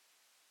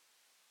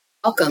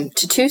Welcome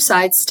to Two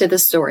Sides to the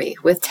Story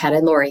with Ted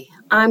and Lori.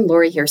 I'm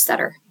Lori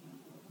Hierstetter.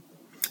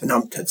 And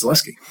I'm Ted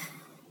Zaleski.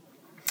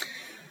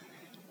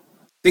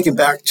 Thinking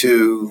back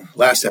to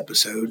last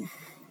episode,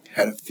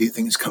 had a few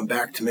things come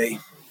back to me.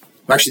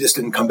 Well, actually, this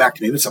didn't come back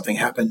to me, but something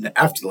happened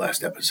after the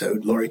last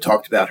episode. Lori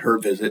talked about her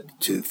visit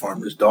to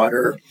Farmer's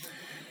Daughter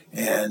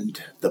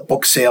and the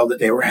book sale that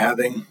they were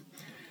having.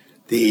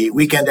 The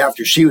weekend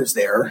after she was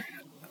there,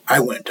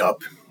 I went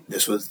up.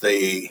 This was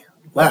the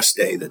last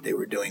day that they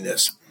were doing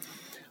this.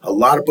 A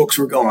lot of books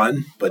were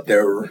gone, but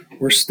there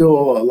were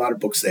still a lot of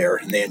books there,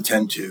 and they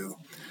intend to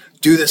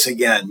do this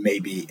again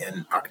maybe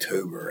in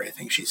October, I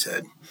think she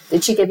said.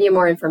 Did she give you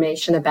more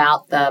information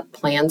about the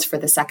plans for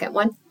the second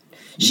one?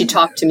 She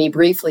talked to me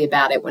briefly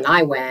about it when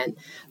I went,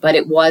 but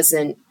it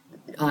wasn't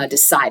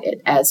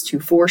decided as to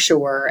for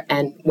sure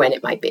and when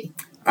it might be.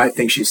 I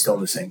think she's still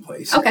in the same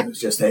place. Okay. It was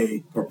just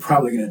we're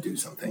probably going to do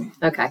something.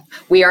 Okay.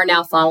 We are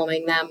now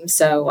following them,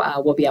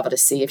 so we'll be able to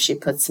see if she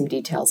puts some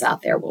details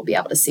out there. We'll be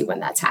able to see when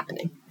that's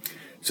happening.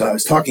 So I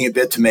was talking a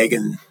bit to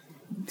Megan,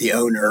 the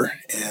owner,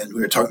 and we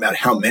were talking about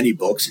how many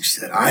books. And she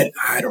said, I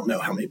don't know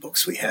how many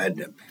books we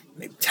had,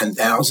 maybe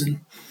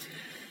 10,000.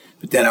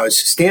 But then I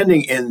was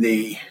standing in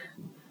the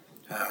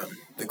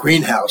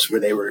greenhouse where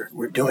they were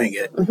doing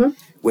it,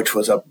 which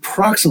was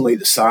approximately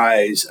the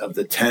size of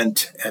the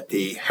tent at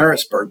the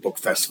Harrisburg Book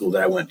Festival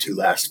that I went to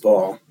last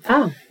fall.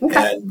 Oh,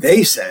 okay. And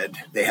they said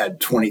they had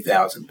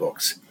 20,000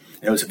 books.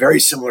 And it was a very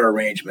similar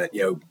arrangement,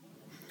 The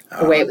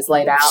way it was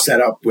laid out.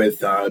 Set up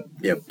with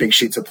big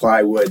sheets of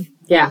plywood.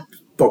 Yeah.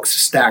 Books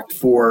stacked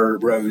 4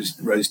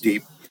 rows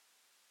deep.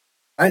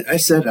 I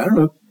said, I don't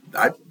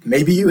know,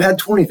 maybe you had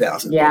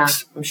 20,000 Yeah,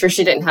 books. I'm sure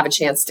she didn't have a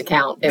chance to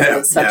count. It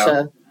was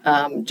such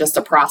just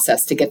a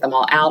process to get them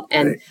all out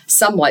and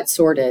somewhat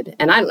sorted.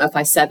 And I don't know if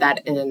I said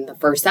that in the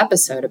first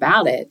episode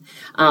about it.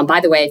 By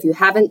the way, if you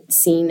haven't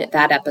seen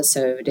that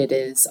episode, it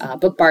is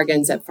Book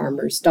Bargains at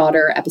Farmer's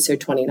Daughter, episode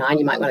 29.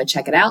 You might want to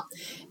check it out.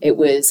 It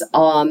was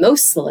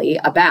mostly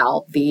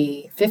about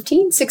the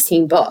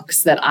 16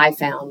 books that I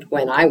found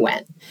when I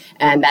went,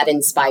 and that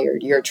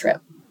inspired your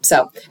trip.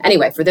 So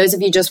anyway, for those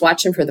of you just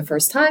watching for the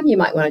first time, you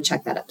might want to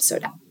check that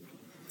episode out.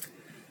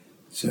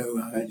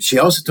 So she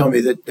also told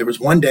me that there was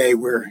one day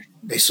where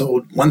they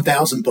sold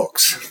 1,000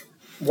 books.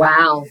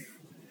 Wow.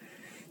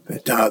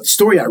 But the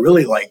story I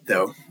really liked,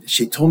 though,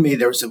 she told me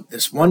there was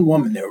this one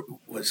woman there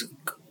was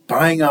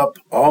buying up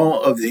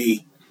all of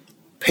the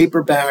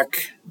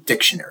paperback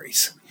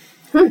dictionaries.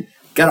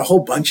 Got a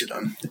whole bunch of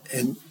them.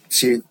 And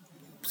she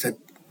said,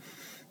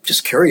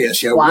 just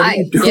curious, why? What are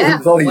you doing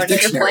with all these What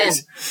is your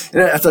dictionaries?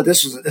 And I thought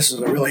this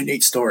was a really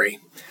neat story.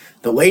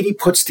 The lady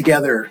puts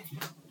together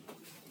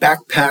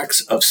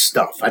backpacks of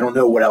stuff. I don't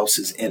know what else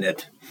is in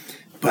it,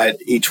 but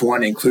each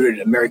one included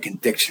an American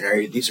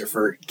dictionary. These are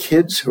for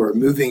kids who are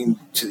moving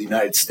to the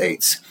United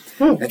States.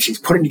 And she's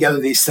putting together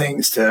these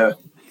things to,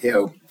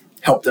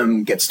 help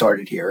them get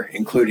started here,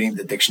 including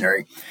the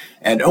dictionary.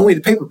 And only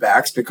the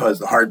paperbacks, because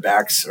the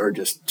hardbacks are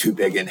just too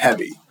big and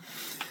heavy.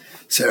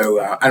 So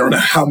I don't know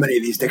how many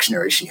of these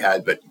dictionaries she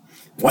had, but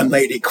one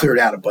lady cleared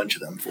out a bunch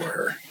of them for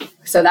her.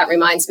 So that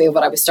reminds me of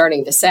what I was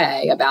starting to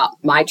say about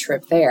my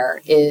trip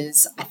there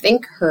is I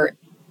think her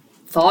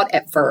thought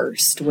at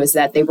first was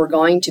that they were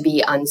going to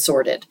be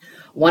unsorted.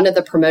 One of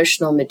the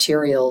promotional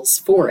materials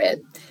for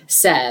it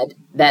said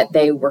that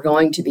they were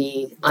going to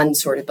be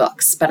unsorted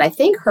books. But I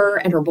think her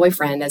and her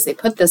boyfriend, as they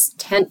put this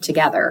tent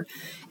together,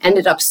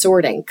 ended up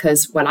sorting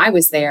because when I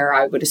was there,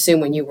 I would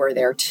assume when you were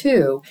there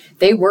too,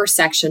 they were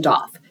sectioned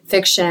off.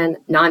 Fiction,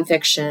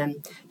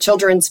 nonfiction,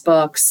 children's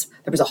books.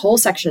 There was a whole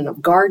section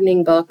of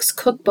gardening books,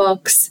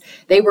 cookbooks.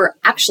 They were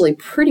actually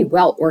pretty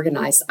well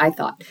organized, I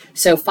thought.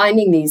 So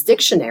finding these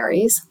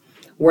dictionaries,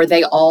 were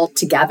they all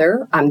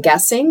together, I'm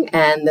guessing,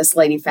 and this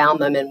lady found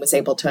them and was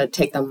able to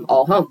take them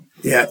all home?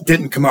 Yeah, it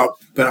didn't come up,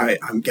 but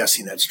I'm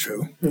guessing that's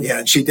true. Yeah,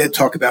 and she did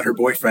talk about her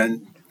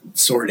boyfriend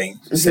sorting.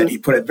 She said he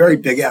put a very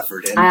big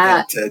effort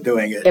into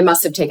doing it. It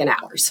must have taken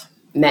hours.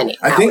 Many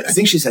I hours.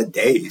 think she said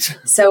days.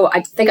 So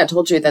I think I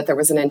told you that there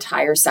was an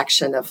entire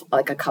section of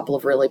like a couple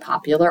of really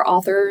popular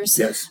authors.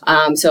 Yes.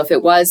 So if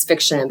it was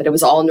fiction, but it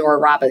was all Nora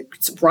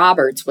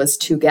Roberts was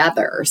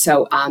together.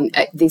 So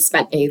they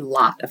spent a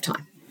lot of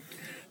time.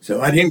 So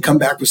I didn't come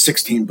back with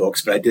 16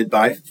 books, but I did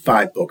buy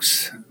 5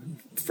 books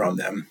from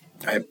them.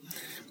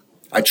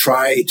 I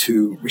try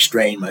to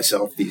restrain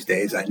myself these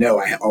days. I know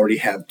I already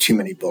have too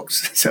many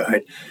books,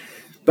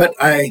 but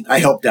I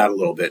helped out a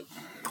little bit.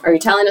 Are you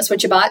telling us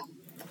what you bought?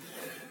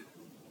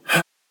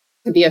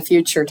 Could be a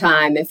future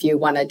time if you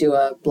want to do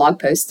a blog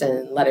post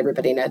and let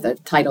everybody know the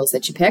titles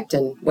that you picked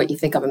and what you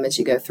think of them as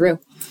you go through.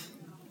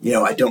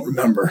 I don't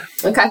remember.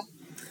 Okay.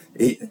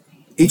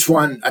 Each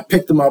one, I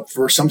picked them up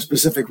for some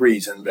specific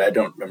reason, but I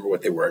don't remember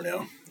what they were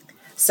now.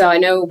 So I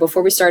know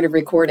before we started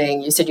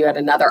recording, you said you had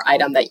another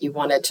item that you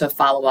wanted to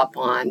follow up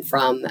on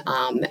from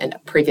a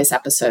previous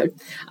episode.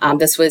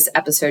 This was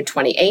episode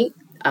 28.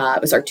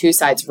 It was our Two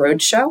Sides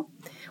Roadshow.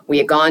 We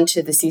had gone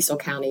to the Cecil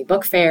County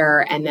Book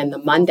Fair, and then the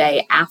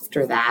Monday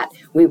after that,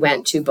 we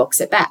went to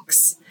Books at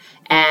Beck's.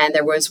 And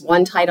there was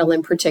one title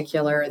in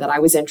particular that I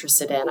was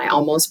interested in. I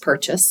almost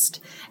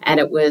purchased, and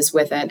it was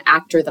with an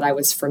actor that I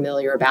was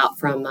familiar about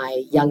from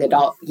my young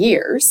adult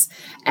years.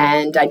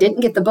 And I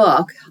didn't get the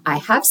book. I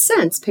have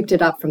since picked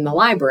it up from the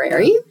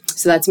library.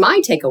 So that's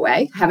my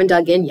takeaway. I haven't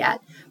dug in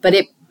yet, but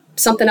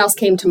something else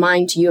came to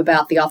mind to you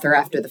about the author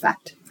after the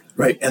fact.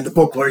 Right. And the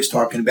book Lori's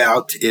talking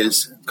about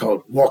is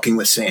called Walking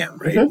with Sam,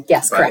 right? Mm-hmm.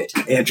 Yes, correct.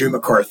 Andrew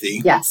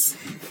McCarthy. Yes.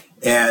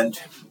 And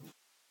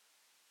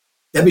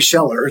Debbie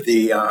Scheller,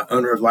 the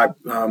owner of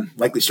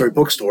Likely Story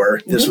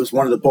Bookstore, this was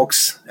one of the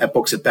books at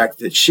Books at Beck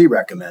that she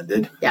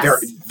recommended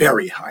very,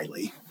 very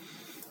highly.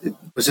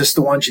 Was this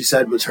the one she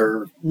said was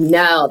her?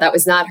 No, that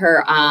was not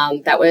her.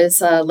 That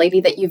was a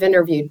lady that you've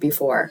interviewed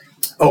before.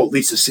 Oh,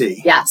 Lisa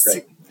C. Yes.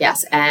 Right.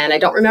 Yes, and I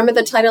don't remember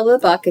the title of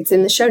the book. It's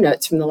in the show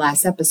notes from the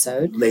last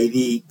episode.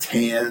 Lady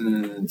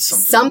Tan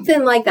something.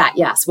 Something like that,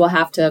 yes. We'll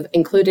have to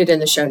include it in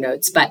the show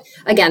notes. But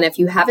again, if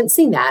you haven't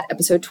seen that,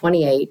 episode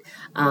 28,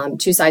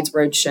 Two Sides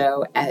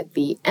Roadshow, at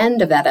the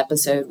end of that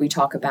episode, we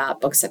talk about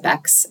Books at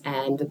Beck's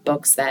and the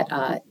books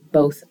that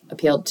both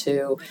appealed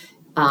to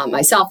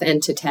myself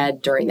and to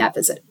Ted during that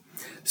visit.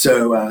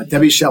 So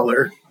Debbie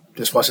Scheller,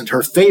 this wasn't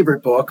her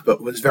favorite book,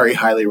 but was very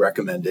highly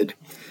recommended.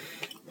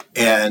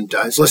 And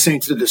I was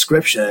listening to the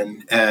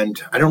description, and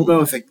I don't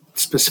know if it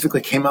specifically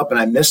came up and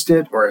I missed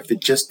it or if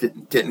it just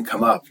didn't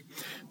come up.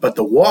 But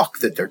the walk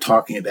that they're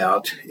talking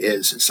about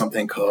is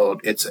something called,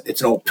 it's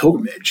an old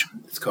pilgrimage.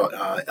 It's called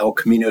El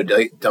Camino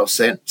del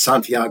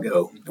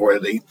Santiago, or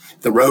the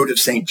Road of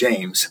St.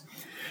 James.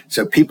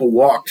 So people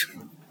walked.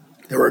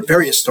 There were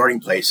various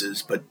starting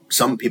places, but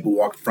some people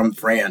walked from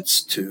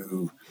France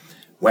to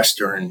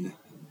Western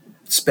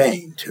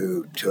Spain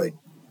to a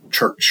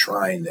church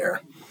shrine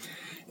there.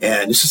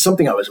 And this is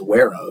something I was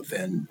aware of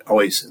and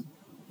always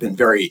been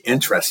very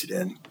interested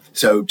in.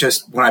 So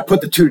just when I put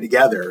the two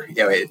together,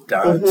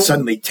 it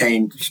suddenly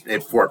changed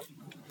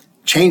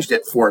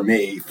it for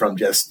me from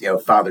just,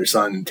 father,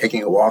 son,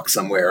 taking a walk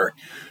somewhere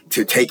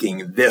to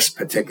taking this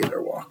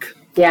particular walk.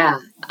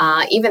 Yeah,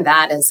 even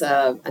that is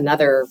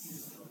another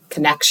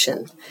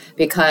connection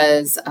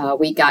because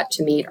we got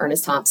to meet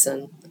Ernest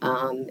Thompson.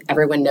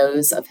 Everyone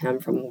knows of him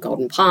from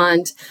Golden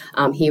Pond.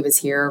 He was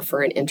here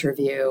for an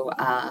interview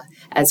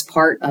as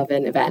part of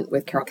an event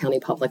with Carroll County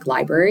Public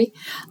Library.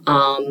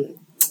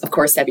 Of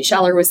course, Debbie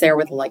Scheller was there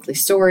with A Likely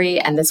Story,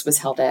 and this was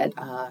held at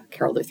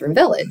Carroll Lutheran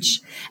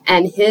Village.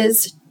 And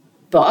his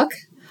book,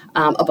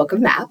 A Book of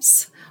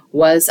Maps,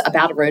 was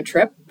about a road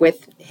trip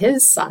with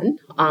his son.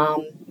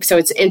 So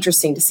it's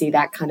interesting to see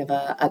that kind of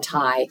a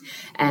tie.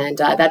 And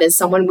that is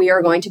someone we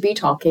are going to be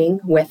talking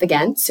with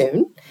again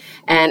soon.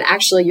 And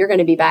actually, you're going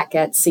to be back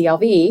at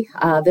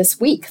CLV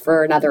this week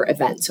for another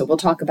event. So we'll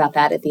talk about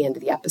that at the end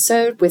of the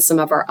episode with some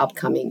of our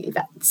upcoming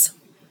events.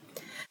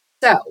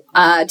 So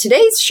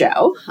today's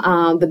show,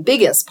 the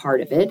biggest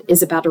part of it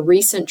is about a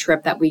recent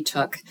trip that we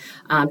took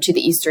to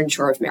the Eastern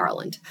Shore of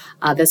Maryland.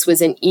 This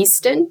was in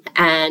Easton,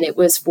 and it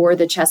was for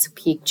the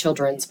Chesapeake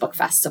Children's Book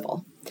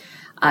Festival.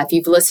 If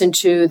you've listened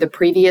to the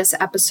previous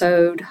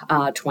episode,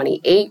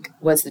 28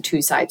 was the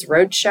Two Sides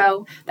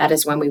Roadshow. That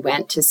is when we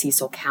went to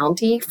Cecil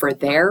County for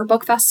their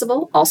book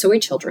festival, also a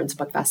children's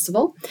book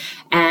festival.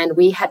 And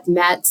we had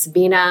met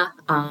Sabina,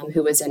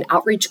 who was an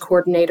outreach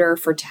coordinator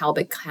for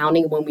Talbot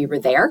County when we were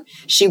there.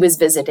 She was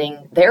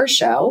visiting their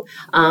show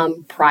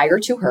prior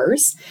to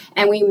hers.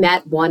 And we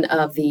met one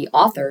of the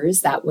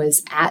authors that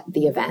was at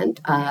the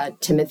event,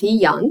 Timothy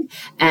Young,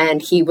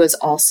 and he was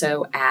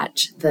also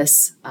at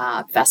this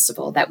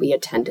festival that we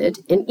attended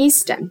in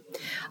Easton.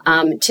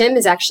 Tim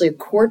is actually a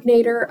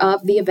coordinator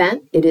of the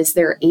event. It is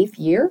their 8th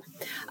year.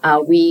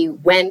 We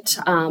went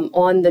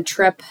on the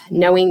trip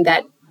knowing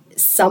that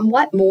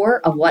somewhat more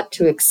of what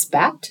to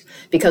expect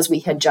because we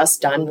had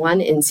just done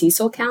one in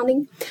Cecil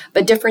County,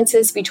 but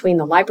differences between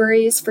the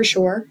libraries for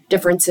sure,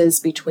 differences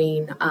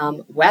between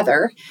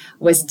weather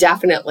was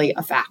definitely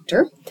a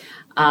factor.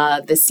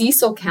 The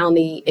Cecil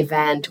County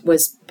event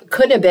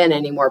couldn't have been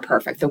any more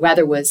perfect. The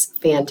weather was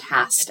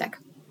fantastic.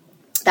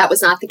 That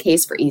was not the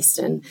case for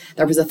Easton.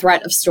 There was a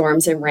threat of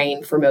storms and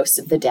rain for most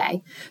of the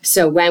day.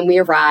 So when we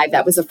arrived,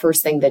 that was the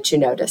first thing that you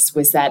noticed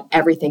was that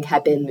everything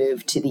had been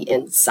moved to the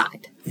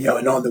inside.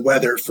 And on the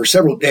weather for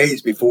several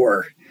days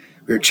before,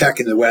 we were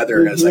checking the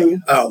weather and it's like,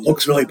 oh,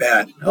 looks really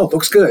bad. Oh,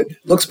 looks good.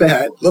 Looks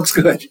bad. Looks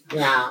good.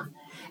 Yeah.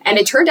 And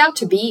it turned out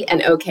to be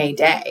an okay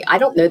day. I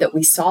don't know that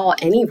we saw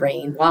any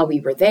rain while we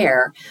were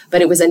there,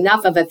 but it was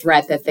enough of a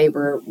threat that they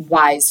were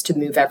wise to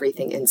move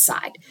everything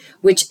inside,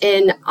 which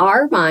in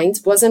our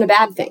minds wasn't a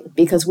bad thing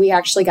because we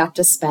actually got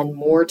to spend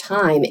more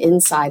time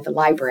inside the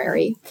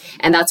library.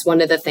 And that's one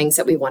of the things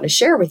that we want to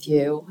share with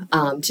you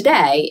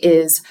today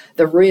is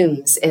the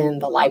rooms in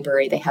the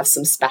library. They have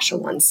some special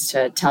ones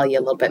to tell you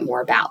a little bit more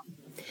about.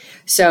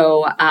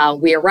 So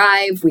we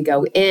arrive, we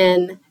go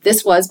in.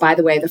 This was, by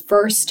the way, the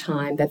first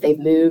time that they've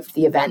moved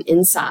the event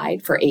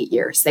inside for 8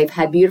 years. They've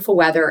had beautiful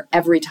weather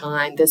every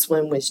time. This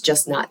one was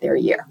just not their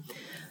year.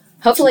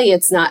 Hopefully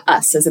it's not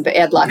us as a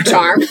bad luck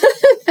charm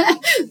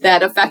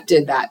that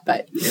affected that.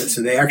 But yeah,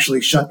 so they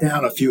actually shut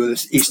down a few of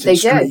the eastern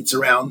streets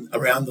around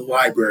the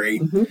library.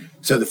 Mm-hmm.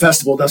 So the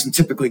festival doesn't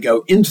typically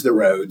go into the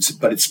roads,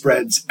 but it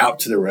spreads out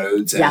to the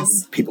roads, and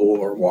people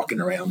are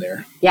walking around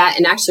there. Yeah,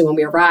 and actually when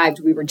we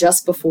arrived, we were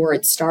just before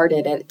it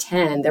started at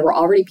 10. There were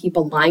already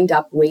people lined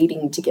up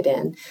waiting to get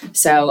in.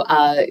 So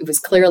it was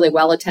clearly a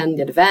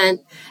well-attended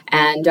event,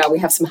 and we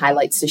have some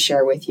highlights to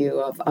share with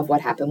you of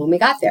what happened when we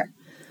got there.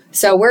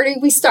 So where did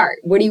we start?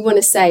 What do you want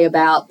to say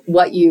about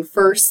what you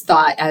first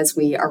thought as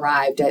we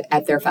arrived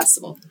at their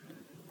festival?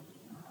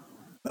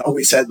 Oh,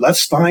 we said,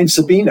 let's find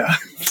Sabina.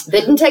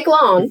 Didn't take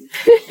long.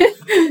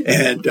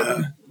 And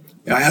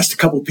I asked a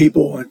couple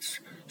people, and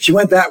she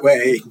went that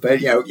way.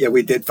 But,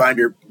 we did find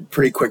her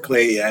pretty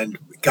quickly and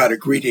got a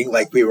greeting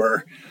like we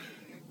were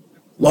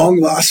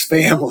long-lost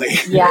family.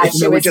 Yeah,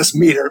 we just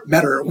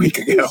met her a week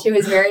ago. She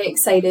was very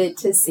excited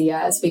to see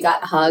us. We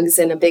got hugs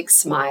and a big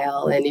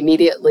smile, and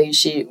immediately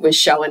she was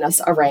showing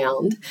us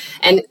around.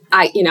 And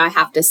I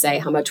have to say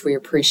how much we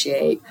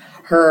appreciate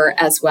her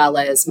as well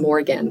as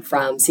Morgan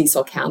from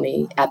Cecil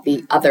County at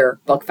the other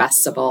book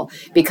festival,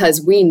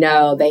 because we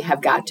know they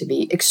have got to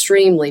be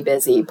extremely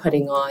busy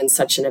putting on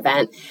such an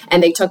event.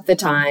 And they took the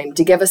time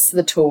to give us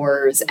the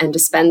tours and to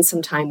spend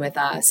some time with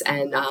us.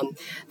 And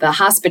the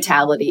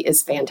hospitality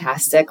is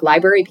fantastic.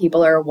 Library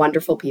people are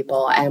wonderful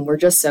people, and we're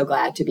just so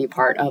glad to be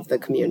part of the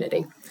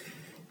community.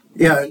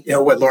 Yeah,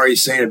 what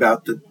Laurie's saying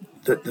about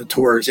the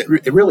tours,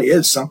 it really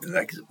is something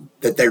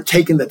that they're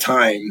taking the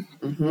time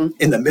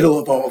in the middle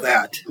of all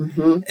that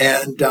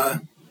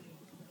and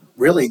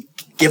really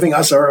giving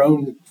us our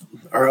own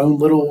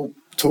little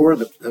tour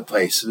of the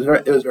place.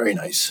 It was very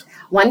nice.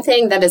 One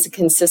thing that is a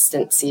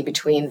consistency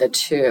between the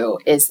two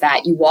is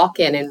that you walk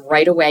in and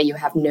right away you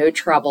have no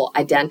trouble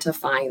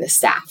identifying the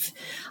staff.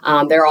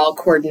 They're all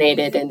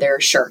coordinated in their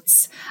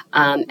shirts.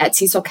 At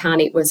Cecil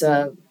County, it was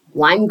a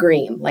lime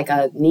green, like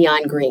a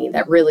neon green,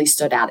 that really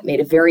stood out. It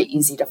made it very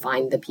easy to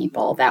find the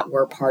people that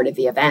were part of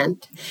the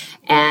event.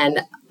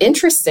 And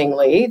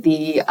interestingly,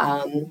 the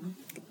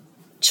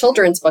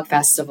Children's Book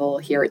Festival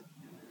here at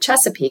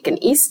Chesapeake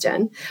in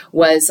Easton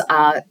was,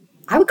 I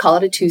would call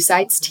it a two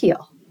sides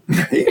teal.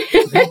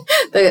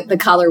 The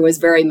color was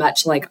very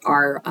much like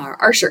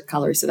our shirt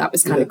color, so that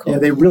was kind of cool. Yeah,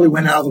 they really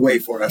went out of the way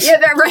for us. Yeah,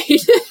 they're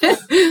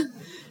right.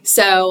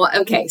 So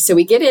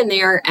we get in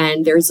there,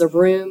 and there's a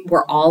room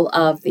where all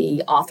of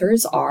the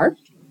authors are.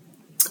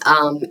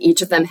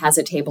 Each of them has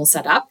a table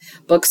set up.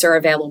 Books are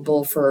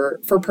available for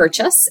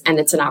purchase, and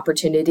it's an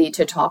opportunity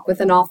to talk with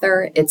an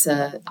author. It's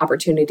an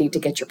opportunity to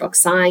get your book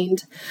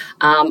signed.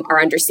 Our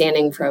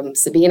understanding from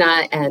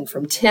Sabina and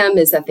from Tim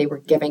is that they were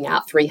giving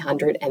out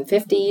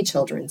 350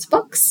 children's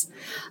books.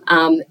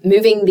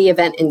 Moving the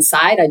event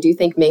inside, I do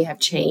think may have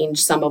changed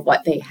some of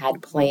what they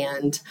had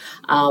planned.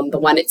 The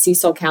one at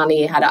Cecil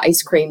County had an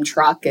ice cream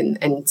truck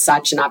and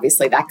such, and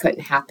obviously that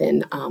couldn't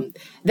happen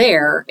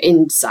there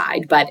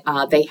inside, but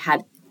they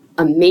had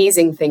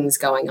amazing things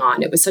going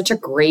on. It was such a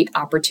great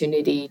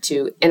opportunity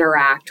to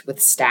interact with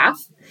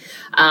staff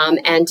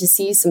and to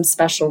see some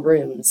special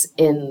rooms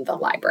in the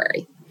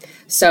library.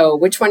 So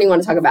which one do you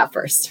want to talk about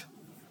first?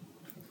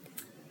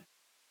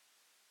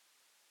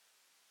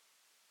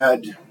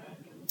 Had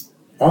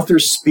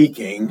authors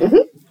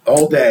speaking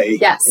all day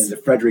in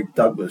the Frederick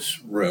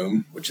Douglass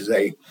room, which is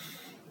a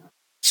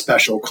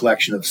special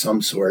collection of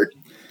some sort.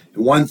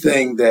 And one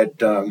thing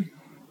that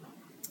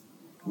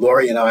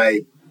Laurie and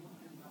I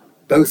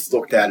both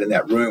looked at in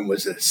that room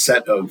was a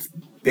set of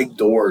big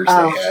doors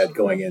they had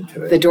going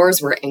into it. The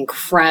doors were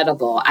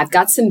incredible. I've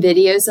got some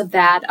videos of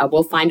that.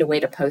 We'll find a way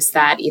to post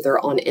that either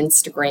on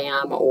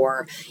Instagram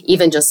or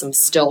even just some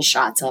still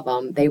shots of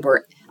them. They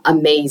were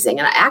amazing.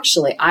 And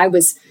I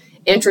was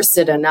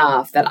interested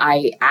enough that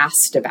I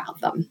asked about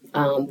them.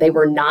 They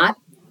were not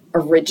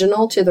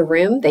original to the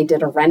room. They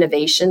did a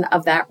renovation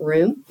of that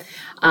room.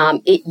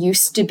 It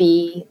used to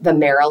be the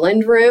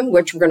Maryland room,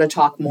 which we're going to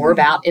talk more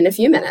about in a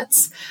few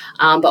minutes.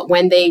 But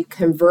when they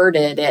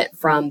converted it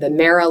from the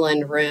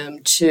Maryland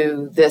room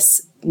to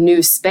this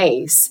new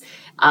space,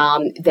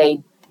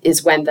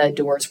 is when the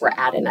doors were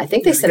added. I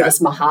think they said it was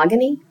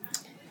mahogany.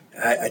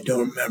 I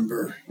don't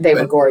remember. They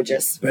were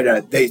gorgeous.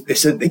 But they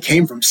said they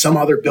came from some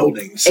other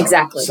building.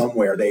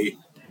 Somewhere. They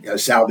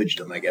salvaged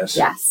them, I guess.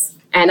 Yes.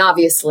 And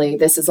obviously,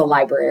 this is a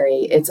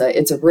library. It's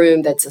a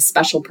room that's a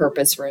special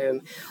purpose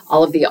room.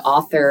 All of the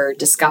author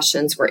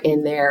discussions were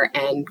in there,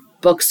 and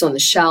books on the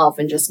shelf,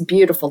 and just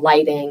beautiful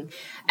lighting.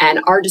 And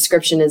our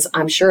description is,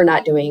 I'm sure,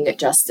 not doing it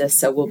justice.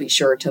 So we'll be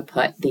sure to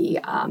put the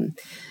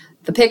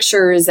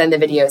pictures and the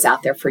videos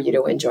out there for you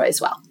to enjoy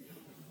as well.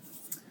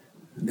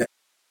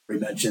 We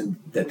mentioned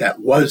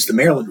that was the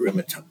Maryland room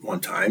at one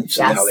time.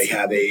 So now they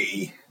have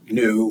a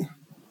new,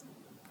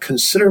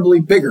 considerably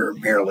bigger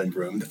Maryland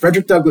room. The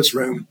Frederick Douglass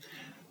room,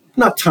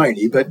 not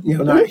tiny, but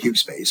not a huge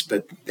space.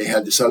 But they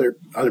had this other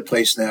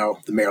place now,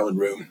 the Maryland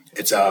room.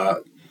 It's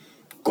a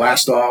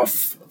glassed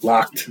off,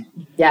 locked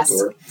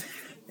door.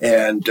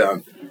 And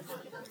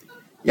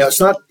it's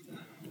not.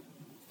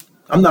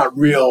 I'm not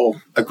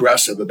real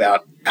aggressive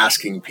about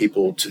asking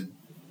people to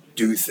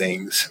do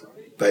things,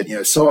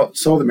 but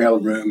saw the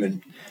Maryland room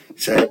and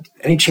said,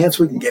 "Any chance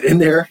we can get in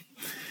there?"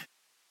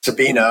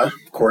 Sabina,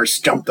 of course,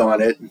 jumped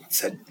on it and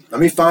said, "Let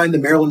me find the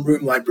Maryland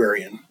room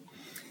librarian."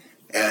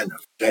 And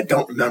I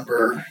don't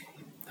remember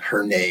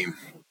her name.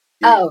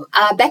 Oh,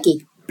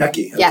 Becky.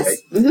 Becky. Okay. Yes.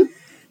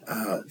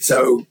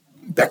 So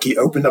Becky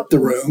opened up the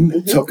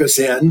room, took us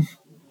in,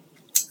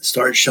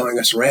 started showing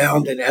us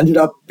around, and ended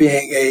up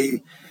being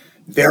a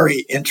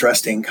very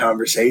interesting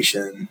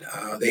conversation.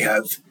 They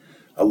have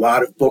a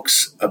lot of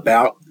books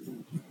about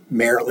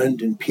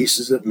Maryland and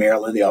pieces of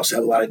Maryland. They also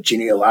have a lot of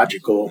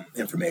genealogical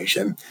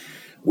information,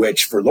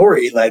 which for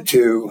Lori led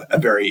to a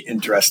very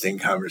interesting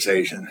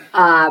conversation.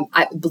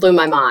 It blew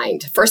my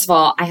mind. First of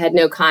all, I had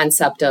no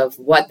concept of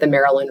what the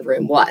Maryland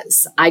room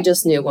was. I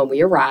just knew when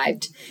we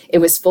arrived, it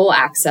was full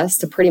access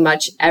to pretty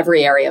much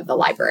every area of the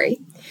library,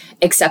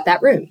 except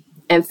that room.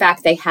 In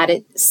fact, they had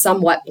it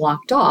somewhat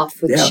blocked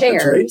off with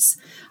chairs.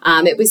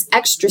 Right. It was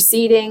extra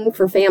seating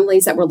for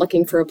families that were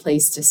looking for a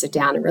place to sit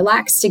down and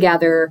relax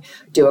together,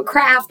 do a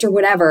craft or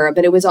whatever.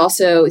 But it was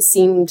also, it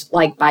seemed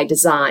like by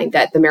design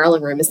that the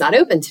Maryland room is not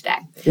open today.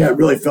 Yeah, it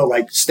really felt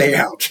like stay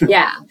out.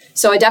 Yeah.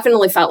 So I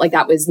definitely felt like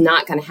that was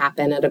not going to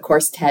happen. And of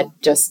course, Ted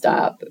just,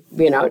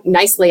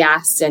 nicely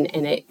asked and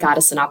it got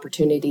us an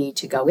opportunity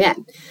to go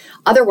in.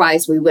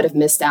 Otherwise, we would have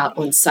missed out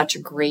on such a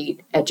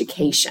great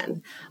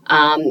education.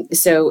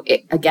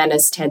 Again,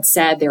 as Ted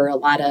said, there are a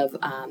lot of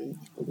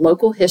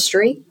local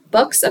history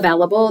books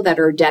available that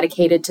are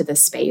dedicated to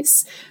this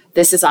space.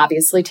 This is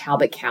obviously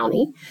Talbot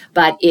County,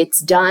 but it's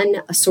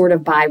done sort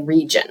of by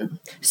region.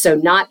 So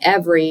not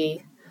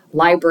every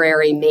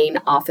library main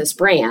office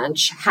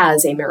branch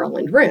has a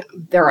Maryland room.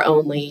 There are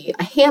only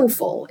a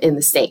handful in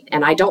the state,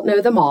 and I don't know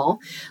them all,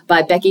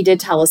 but Becky did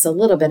tell us a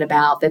little bit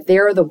about that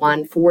they're the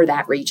one for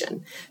that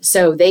region.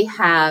 So they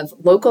have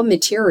local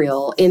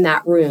material in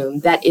that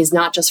room that is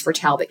not just for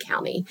Talbot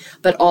County,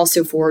 but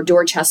also for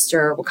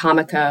Dorchester,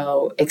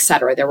 Wacomico,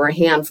 etc. There were a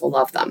handful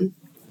of them.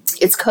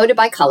 It's coded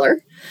by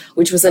color,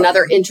 which was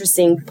another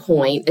interesting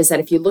point, is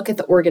that if you look at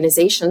the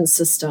organization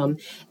system,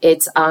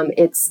 it's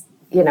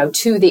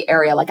to the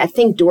area. Like I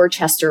think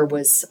Dorchester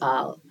was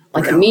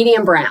like brown. A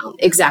medium brown.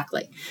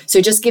 Exactly. So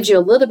it just gives you a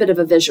little bit of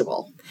a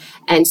visual.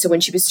 And so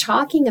when she was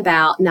talking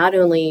about not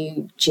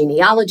only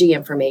genealogy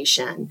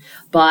information,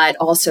 but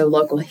also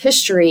local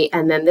history,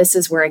 and then this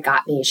is where it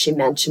got me, she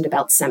mentioned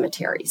about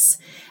cemeteries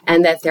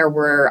and that there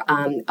were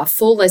a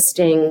full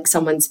listing,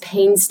 someone's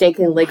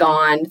painstakingly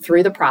gone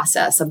through the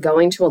process of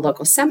going to a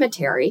local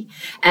cemetery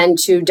and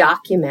to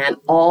document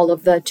all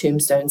of the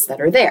tombstones that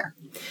are there.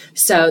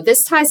 So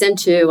this ties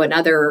into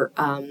another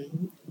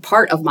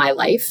part of my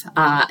life.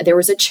 There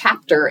was a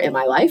chapter in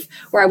my life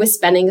where I was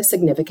spending a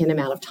significant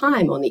amount of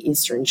time on the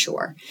Eastern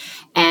Shore.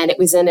 And it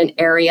was in an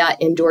area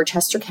in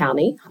Dorchester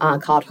County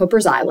called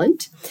Hooper's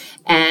Island.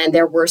 And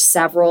there were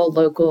several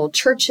local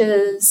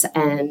churches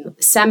and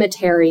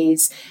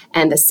cemeteries.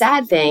 And the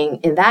sad thing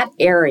in that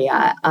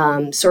area,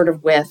 sort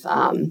of with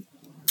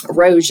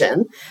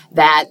erosion,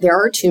 that there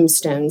are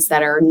tombstones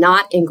that are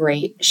not in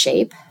great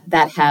shape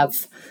that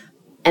have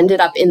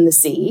ended up in the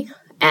sea.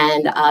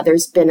 And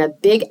there's been a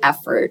big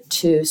effort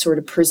to sort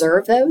of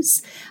preserve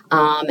those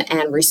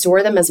and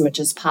restore them as much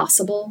as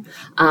possible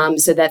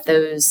so that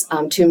those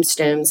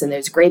tombstones and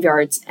those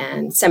graveyards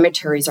and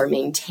cemeteries are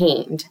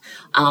maintained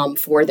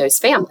for those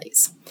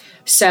families.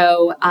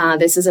 So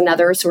this is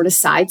another sort of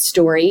side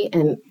story,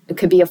 and it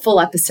could be a full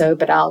episode,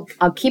 but I'll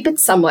keep it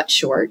somewhat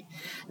short.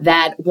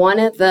 That one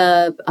of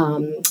the,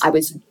 I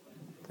was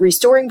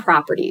restoring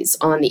properties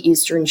on the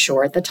Eastern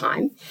Shore at the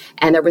time.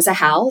 And there was a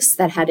house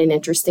that had an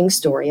interesting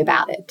story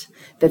about it,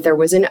 that there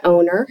was an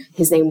owner.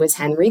 His name was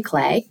Henry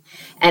Clay.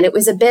 And it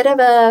was a bit of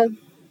a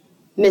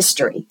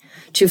mystery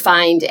to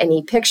find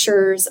any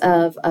pictures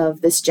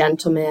of this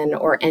gentleman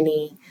or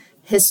any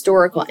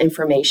historical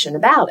information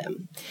about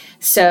him.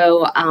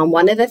 So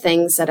one of the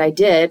things that I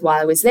did while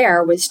I was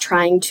there was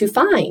trying to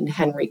find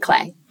Henry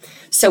Clay.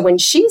 So when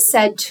she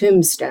said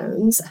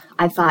tombstones,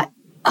 I thought,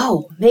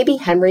 oh, maybe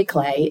Henry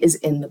Clay is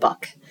in the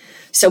book.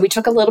 So we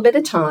took a little bit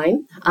of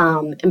time.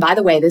 And by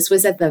the way, this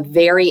was at the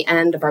very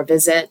end of our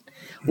visit.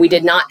 We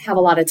did not have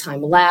a lot of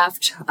time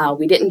left.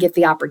 We didn't get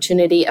the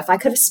opportunity. If I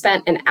could have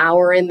spent an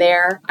hour in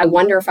there, I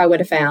wonder if I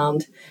would have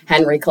found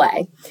Henry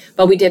Clay.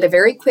 But we did a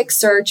very quick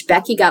search.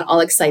 Becky got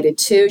all excited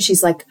too.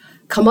 She's like,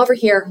 come over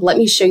here. Let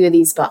me show you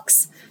these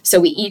books. So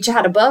we each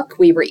had a book.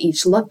 We were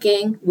each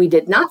looking. We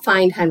did not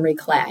find Henry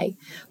Clay,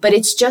 but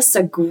it's just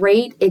a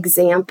great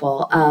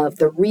example of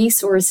the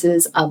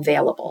resources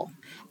available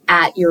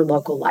at your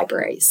local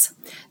libraries.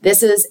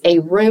 This is a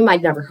room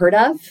I'd never heard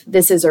of.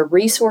 This is a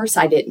resource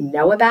I didn't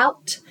know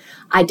about.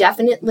 I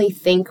definitely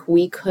think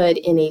we could,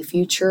 in a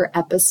future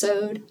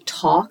episode,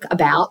 talk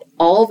about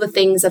all the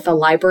things that the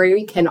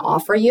library can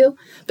offer you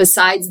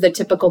besides the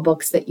typical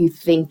books that you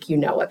think you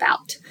know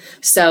about.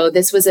 So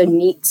this was a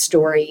neat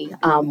story,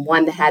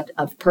 one that had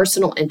of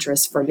personal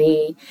interest for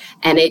me.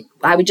 And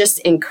I would just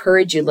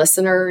encourage you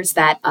listeners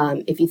that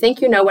if you think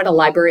you know what a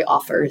library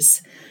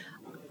offers,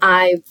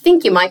 I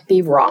think you might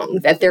be wrong,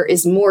 that there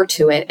is more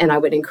to it, and I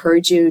would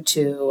encourage you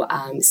to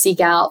seek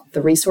out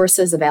the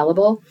resources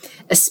available,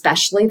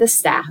 especially the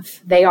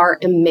staff. They are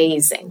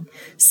amazing.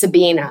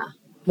 Sabina,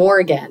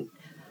 Morgan,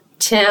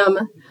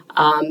 Tim,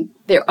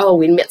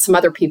 we met some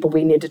other people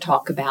we need to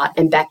talk about,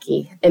 and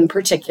Becky in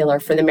particular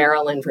for the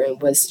Maryland room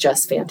was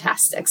just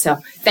fantastic. So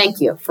thank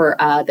you for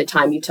the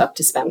time you took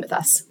to spend with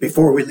us.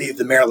 Before we leave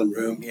the Maryland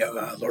room,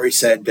 Lori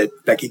said that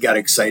Becky got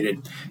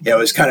excited. It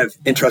was kind of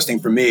interesting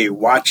for me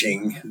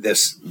watching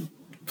this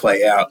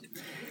play out.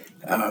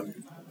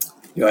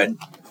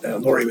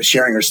 Lori was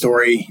sharing her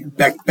story.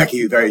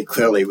 Becky very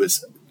clearly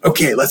was,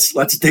 okay,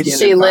 let's dig in.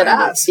 She lit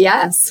up, this.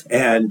 Yes.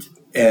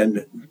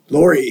 And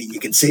Lori, you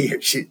can see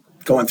her, she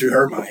going through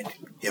her mind,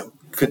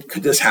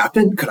 could this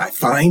happen? Could I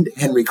find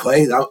Henry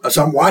Clay?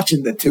 So I'm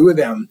watching the two of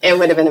them. It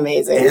would have been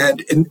amazing.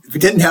 And we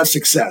didn't have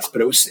success,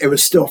 but it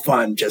was still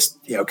fun, just,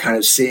 kind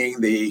of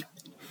seeing the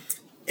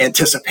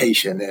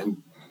anticipation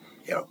and,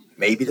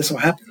 maybe this will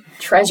happen.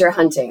 Treasure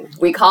hunting.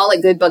 We call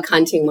it good book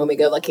hunting when we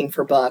go looking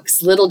for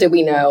books. Little did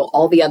we know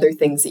all the other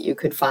things that you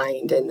could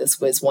find. And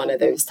this was one of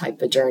those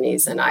type of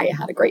journeys. And I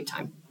had a great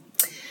time.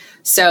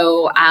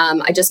 So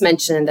I just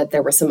mentioned that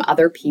there were some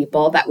other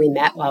people that we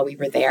met while we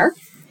were there.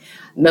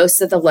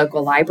 Most of the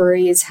local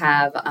libraries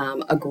have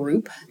a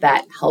group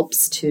that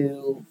helps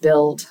to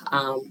build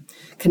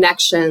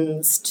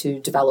connections, to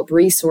develop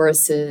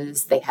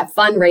resources. They have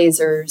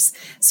fundraisers.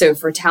 So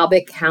for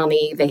Talbot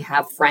County, they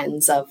have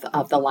Friends of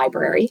the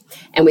Library.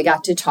 And we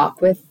got to talk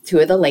with two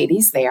of the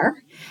ladies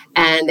there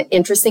and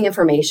interesting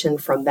information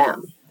from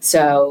them.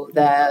 So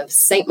the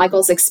St.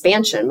 Michael's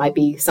expansion might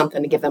be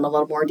something to give them a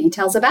little more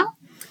details about.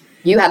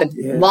 You had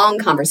a long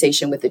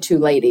conversation with the two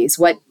ladies.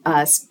 What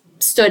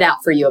stood out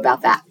for you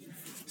about that?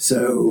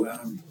 So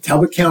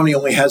Talbot County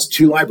only has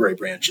 2 library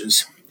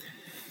branches.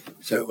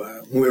 So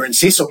when we were in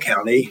Cecil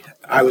County,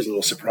 I was a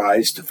little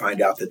surprised to find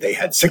out that they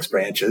had 6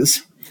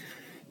 branches.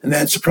 And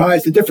then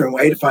surprised a different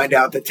way to find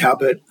out that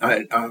Talbot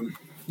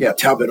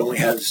only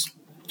has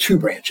 2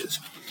 branches.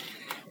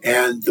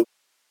 And the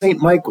St.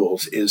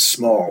 Michael's is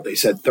small. They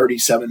said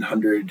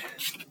 3,700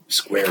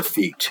 square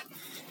feet.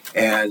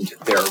 And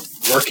they're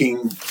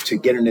working to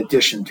get an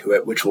addition to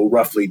it, which will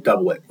roughly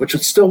double it, which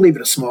would still leave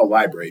it a small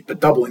library, but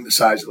doubling the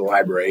size of the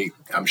library,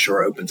 I'm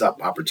sure, opens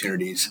up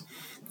opportunities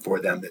for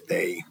them that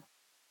they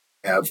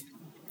have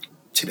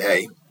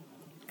today.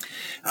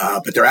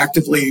 But they're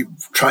actively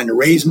trying to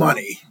raise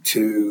money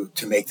to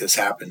make this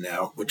happen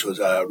now, which was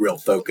a real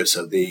focus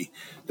of the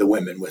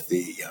women with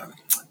the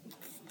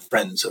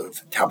Friends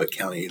of Talbot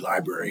County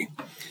Library.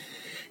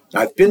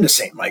 I've been to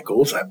St.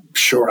 Michael's. I'm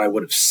sure I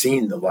would have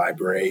seen the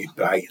library,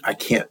 but I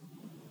can't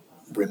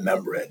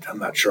remember it. I'm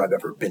not sure I've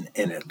ever been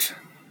in it.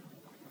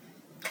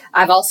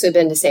 I've also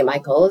been to St.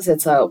 Michael's.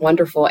 It's a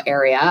wonderful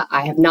area.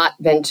 I have not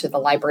been to the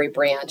library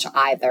branch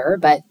either,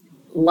 but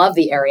love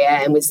the area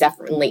and was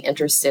definitely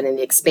interested in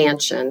the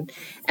expansion.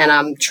 And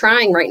I'm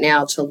trying right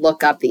now to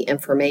look up the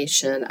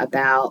information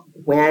about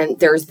when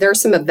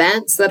there's some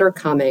events that are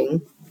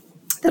coming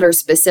that are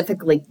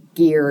specifically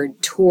geared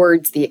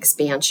towards the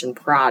expansion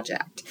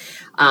project.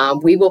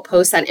 We will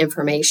post that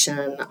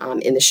information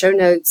in the show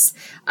notes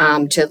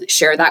to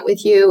share that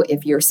with you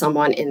if you're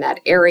someone in that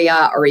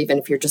area, or even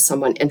if you're just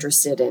someone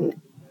interested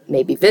in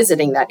maybe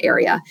visiting that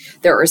area.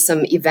 There are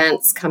some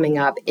events coming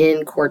up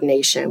in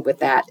coordination with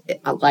that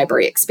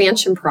library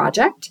expansion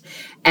project.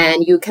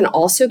 And you can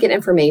also get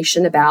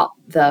information about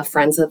the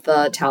Friends of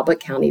the Talbot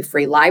County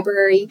Free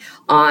Library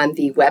on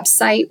the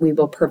website. We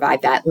will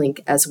provide that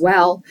link as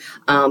well.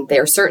 They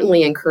are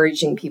certainly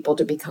encouraging people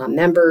to become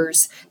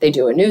members. They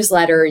do a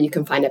newsletter. You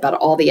can find out about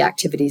all the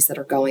activities that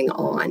are going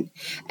on.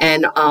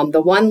 And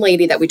the one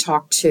lady that we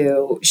talked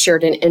to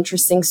shared an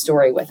interesting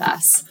story with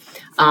us.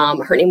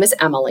 Her name was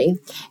Emily,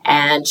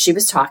 and she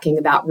was talking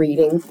about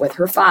reading with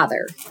her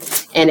father.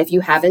 And if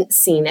you haven't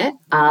seen it,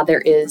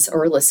 there is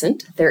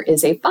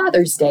a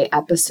Father's Day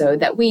episode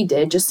that we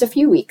did just a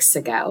few weeks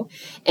ago,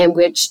 in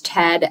which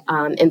Ted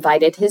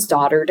invited his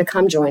daughter to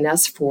come join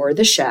us for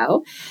the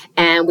show.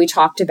 And we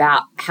talked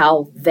about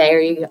how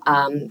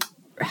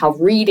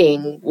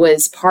reading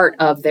was part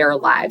of their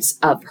lives,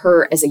 of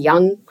her as a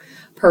young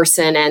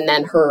person and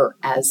then her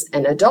as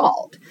an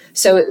adult.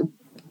 So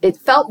it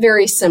felt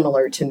very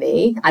similar to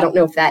me. I don't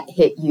know if that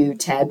hit you,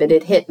 Ted, but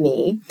it hit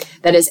me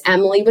that as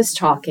Emily was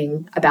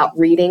talking about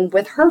reading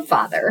with her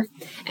father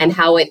and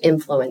how it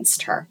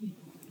influenced her.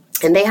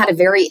 And they had a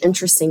very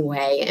interesting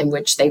way in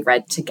which they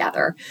read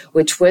together,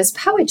 which was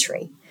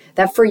poetry.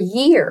 That for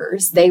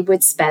years they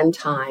would spend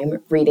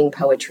time reading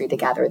poetry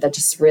together. That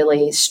just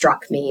really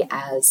struck me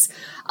as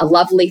a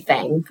lovely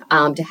thing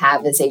to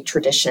have as a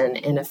tradition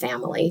in a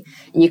family.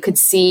 And you could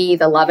see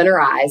the love in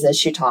her eyes as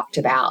she talked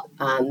about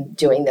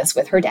doing this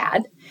with her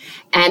dad.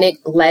 And it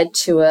led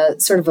to a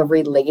sort of a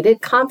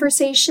related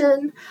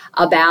conversation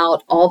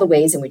about all the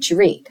ways in which you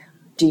read.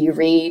 Do you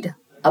read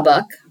a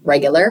book,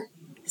 regular,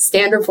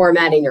 standard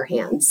format in your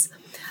hands?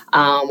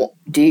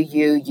 Do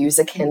you use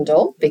a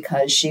Kindle?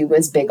 Because she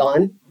was big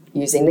on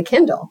using the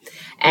Kindle.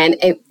 And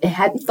it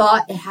had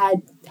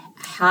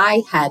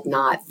I had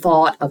not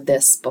thought of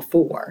this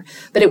before,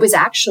 but it was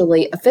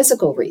actually a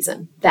physical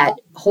reason that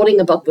holding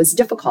a book was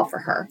difficult for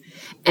her.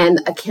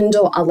 And a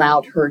Kindle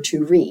allowed her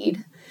to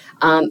read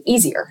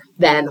easier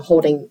than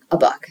holding a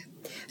book.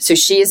 So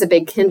she is a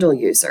big Kindle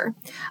user.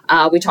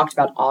 We talked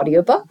about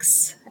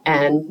audiobooks.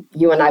 And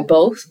you and I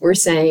both were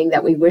saying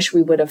that we wish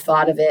we would have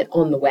thought of it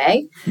on the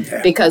way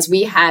because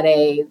we had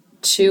a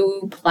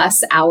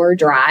 2+ hour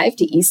drive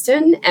to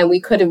Easton and we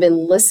could have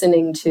been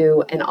listening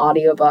to an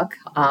audiobook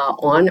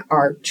on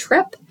our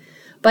trip.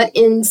 But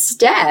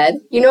instead,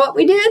 you know what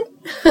we did?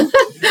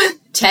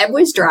 Ted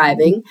was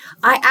driving.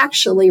 I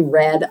actually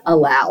read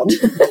aloud.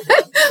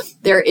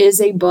 There is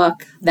a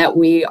book that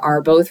we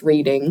are both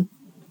reading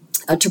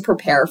to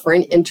prepare for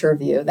an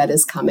interview that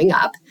is coming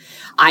up.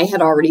 I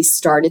had already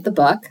started the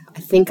book. I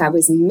think I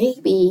was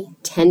maybe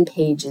 10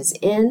 pages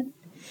in.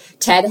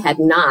 Ted had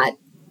not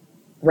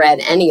read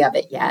any of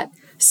it yet.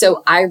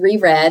 So I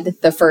reread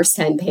the first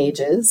 10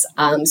 pages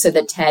so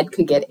that Ted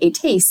could get a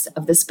taste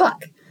of this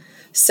book.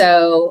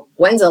 So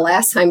when's the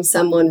last time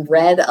someone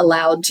read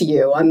aloud to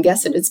you? I'm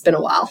guessing it's been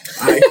a while.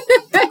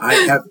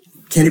 I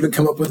can't even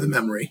come up with a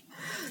memory.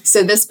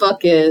 So this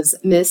book is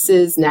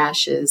Mrs.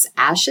 Nash's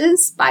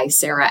Ashes by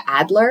Sarah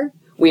Adler.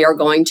 We are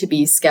going to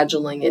be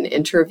scheduling an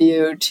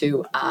interview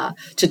to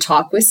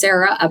talk with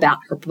Sarah about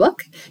her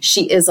book.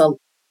 She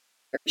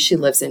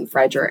lives in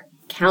Frederick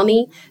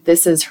County.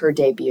 This is her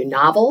debut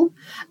novel.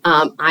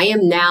 I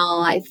am now,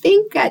 I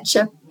think, at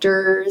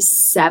chapter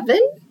 7.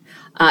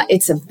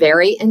 It's a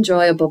very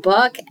enjoyable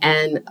book,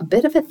 and a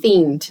bit of a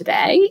theme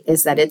today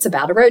is that it's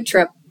about a road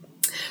trip.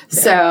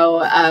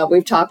 So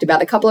we've talked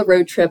about a couple of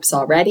road trips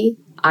already.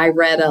 I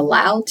read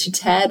aloud to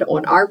Ted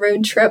on our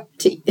road trip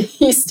to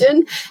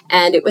Easton,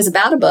 and it was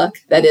about a book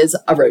that is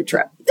a road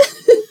trip.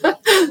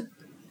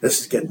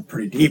 This is getting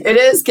pretty deep. It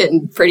is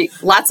getting pretty,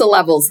 lots of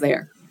levels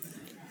there.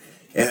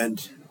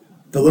 And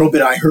the little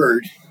bit I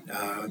heard,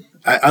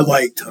 I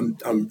liked.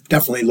 I'm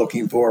definitely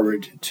looking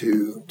forward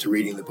to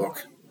reading the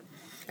book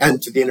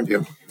and to the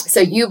interview. So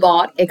you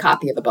bought a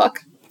copy of the book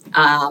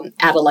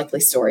at A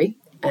Likely Story.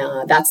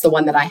 That's the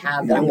one that I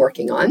have that I'm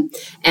working on.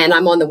 And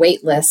I'm on the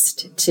wait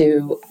list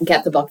to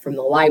get the book from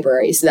the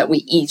library so that we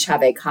each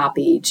have a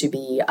copy to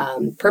be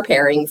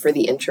preparing for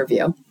the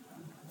interview.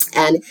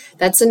 And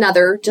that's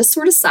another just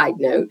sort of side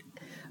note.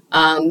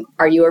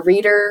 Are you a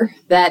reader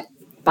that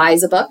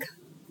buys a book?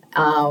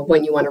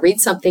 When you want to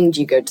read something, do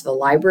you go to the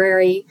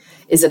library?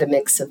 Is it a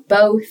mix of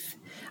both?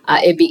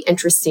 It'd be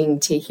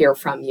interesting to hear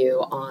from you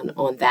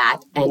on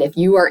that. And if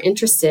you are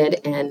interested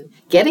in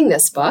getting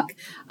this book,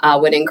 I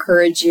would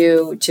encourage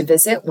you to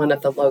visit one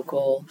of the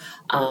local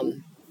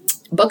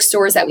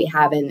bookstores that we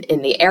have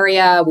in the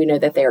area. We know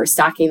that they are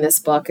stocking this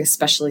book,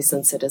 especially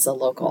since it is a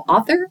local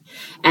author.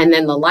 And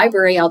then the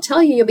library, I'll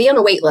tell you, you'll be on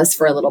a wait list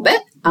for a little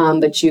bit,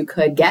 but you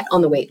could get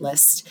on the wait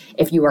list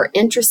if you are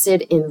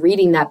interested in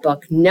reading that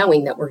book,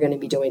 knowing that we're going to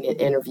be doing an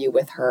interview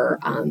with her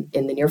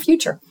in the near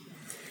future.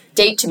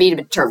 Date to be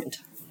determined.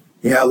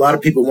 Yeah, a lot of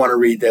people want to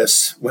read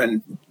this.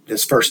 When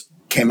this first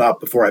came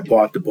up before I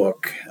bought the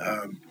book,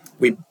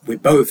 we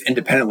both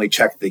independently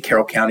checked the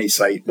Carroll County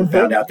site and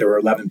found out there were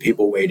 11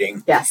 people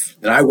waiting. Yes.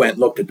 And I went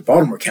and looked at the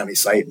Baltimore County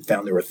site and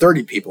found there were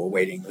 30 people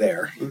waiting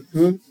there.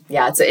 Mm-hmm.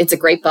 Yeah, it's a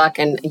great book,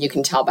 and you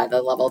can tell by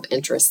the level of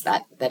interest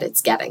that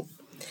it's getting.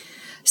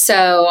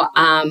 So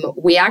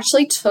we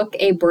actually took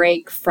a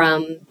break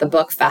from the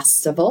book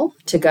festival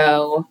to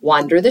go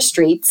wander the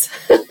streets,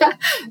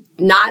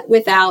 not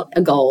without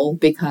a goal,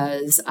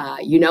 because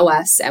you know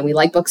us and we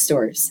like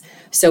bookstores.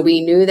 So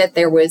we knew that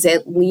there was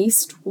at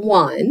least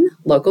one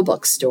local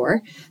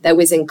bookstore that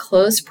was in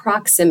close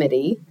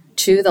proximity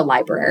to the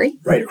library.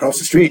 Right across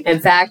the street. In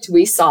fact,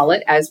 we saw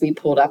it as we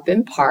pulled up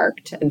and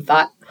parked and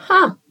thought,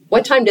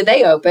 what time do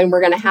they open?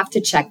 We're going to have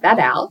to check that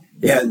out.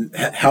 Yeah, and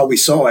how we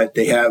saw it,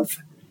 they have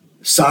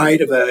side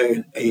of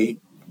a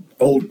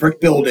old brick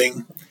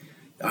building,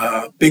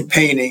 big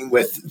painting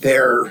with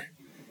their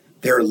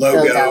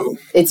logo.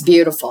 It's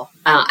beautiful.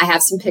 I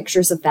have some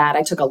pictures of that.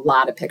 I took a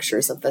lot of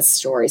pictures of this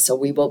story, so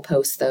we will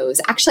post those.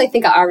 Actually, I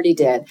think I already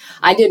did.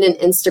 I did an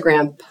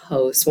Instagram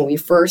post when we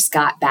first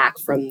got back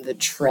from the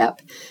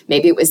trip.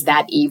 Maybe it was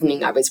that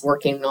evening I was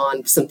working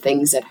on some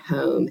things at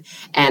home,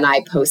 and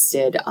I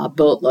posted a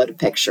boatload of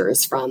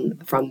pictures from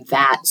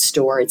that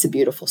store. It's a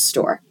beautiful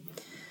store.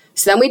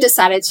 So then we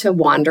decided to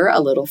wander a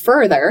little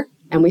further,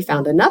 and we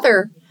found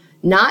another,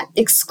 not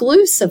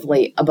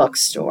exclusively a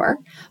bookstore,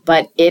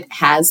 but it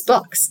has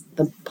books.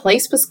 The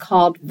place was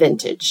called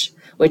Vintage,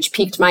 which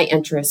piqued my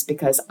interest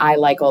because I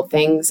like old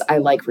things. I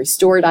like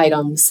restored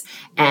items,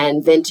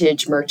 and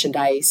vintage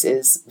merchandise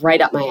is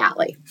right up my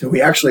alley. So we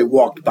actually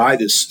walked by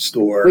this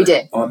store. We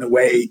did. On the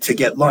way to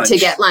get lunch.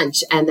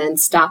 And then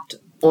stopped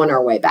on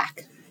our way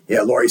back.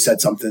 Yeah, Lori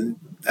said something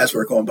as we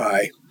were going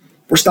by.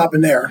 We're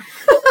stopping there.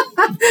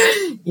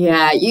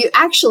 Yeah,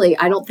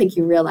 I don't think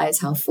you realize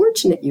how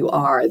fortunate you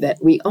are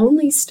that we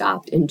only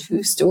stopped in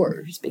 2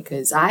 stores,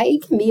 because I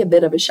can be a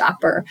bit of a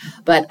shopper,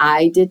 but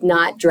I did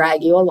not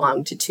drag you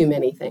along to too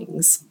many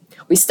things.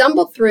 We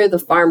stumbled through the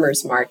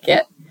farmer's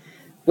market,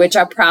 which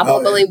I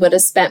probably would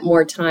have spent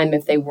more time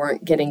if they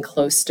weren't getting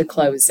close to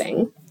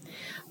closing.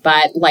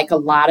 But like a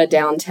lot of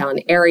downtown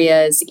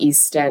areas,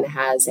 Easton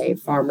has a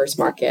farmer's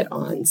market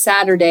on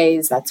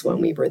Saturdays. That's when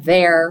we were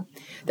there.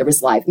 There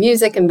was live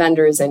music and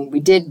vendors, and we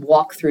did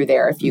walk through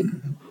there. If you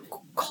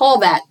call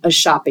that a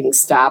shopping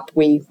stop,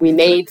 we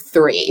made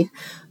 3.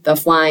 The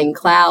Flying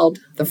Cloud,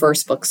 the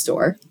first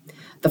bookstore,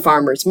 the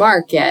farmer's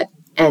market,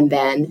 and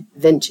then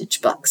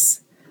Vintage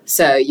Books.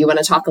 So you want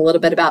to talk a little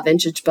bit about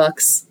Vintage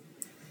Books?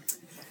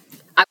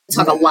 I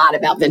talk a lot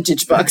about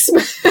Vintage Books.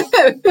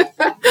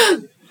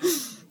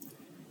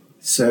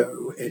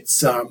 So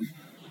it's a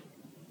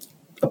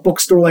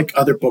bookstore like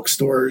other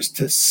bookstores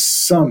to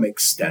some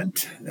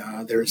extent.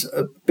 There's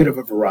a bit of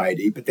a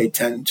variety, but they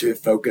tend to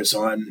focus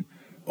on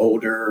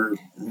older,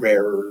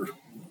 rarer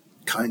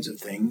kinds of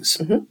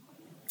things.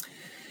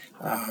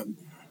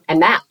 And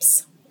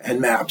maps. And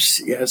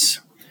maps, yes.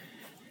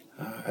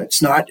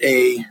 It's not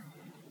a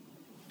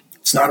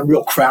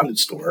real crowded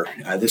store.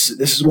 This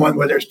is one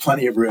where there's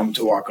plenty of room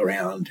to walk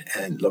around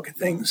and look at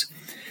things.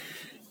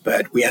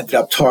 But we ended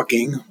up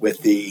talking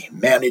with the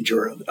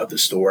manager of the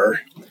store.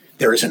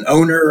 There is an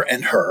owner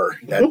and her.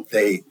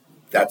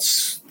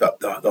 That's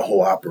the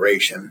whole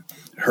operation.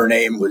 Her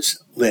name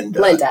was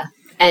Linda.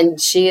 And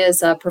she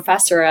is a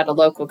professor at a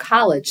local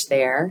college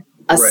there,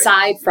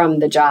 aside from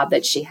the job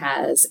that she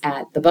has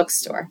at the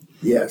bookstore.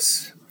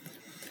 Yes.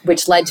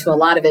 Which led to a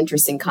lot of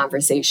interesting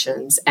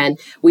conversations. And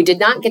we did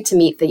not get to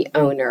meet the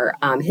owner.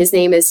 His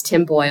name is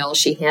Tim Boyle.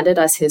 She handed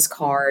us his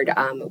card.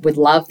 Would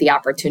love the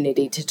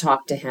opportunity to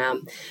talk to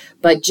him.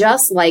 But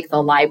just like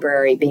the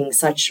library being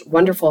such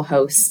wonderful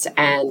hosts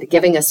and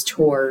giving us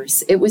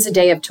tours, it was a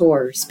day of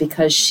tours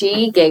because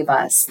she gave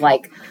us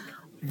like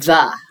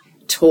the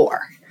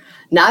tour.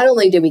 Not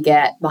only did we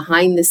get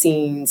behind the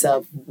scenes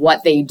of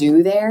what they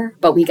do there,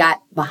 but we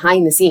got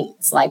behind the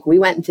scenes. Like we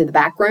went into the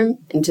back room,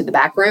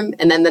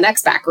 and then the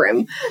next back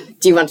room.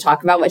 Do you want to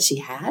talk about what she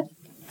had?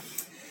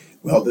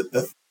 Well,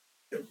 the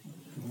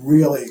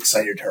really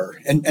excited her.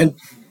 And let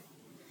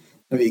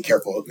me be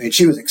careful. I mean,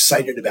 she was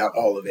excited about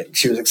all of it.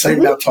 She was excited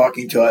about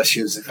talking to us.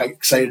 She was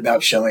excited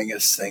about showing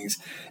us things.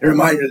 It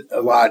reminded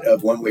a lot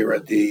of when we were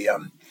at the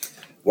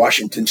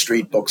Washington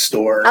Street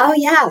bookstore. Oh,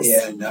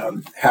 yes.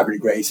 And Havre de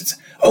Grace. It's,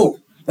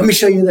 let me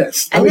show you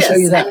this. Let me show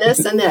you that.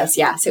 And this.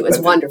 Yes, it was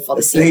wonderful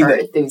to see her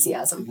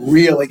enthusiasm.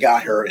 Really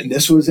got her. And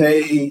this was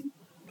I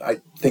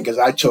think as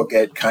I took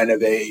it, kind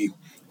of a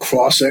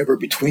crossover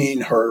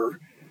between her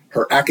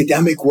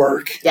academic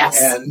work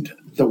and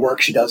the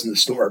work she does in the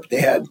store. But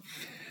they had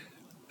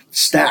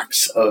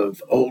stacks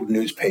of old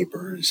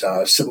newspapers,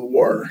 Civil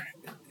War,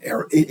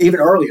 even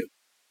earlier.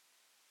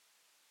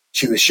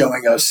 She was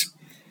showing us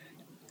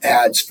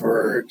ads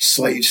for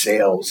slave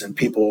sales and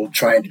people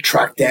trying to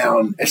track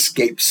down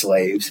escaped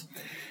slaves.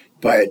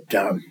 But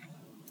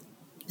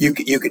you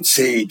could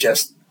see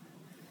just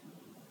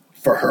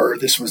for her,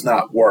 this was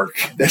not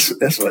work. This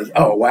was,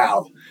 oh,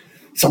 wow,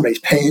 somebody's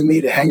paying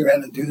me to hang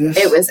around and do this?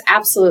 It was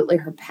absolutely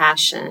her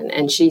passion.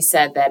 And she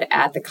said that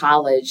at the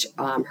college,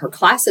 her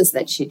classes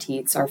that she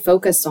teaches are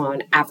focused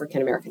on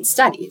African American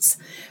studies.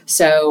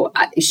 So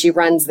she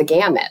runs the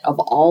gamut of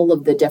all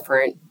of the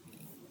different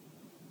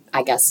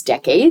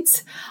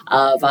decades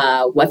of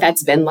what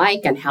that's been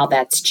like and how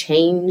that's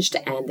changed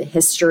and the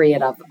history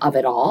of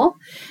it all.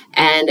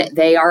 And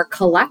they are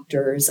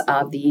collectors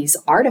of these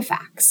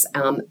artifacts,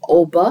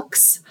 old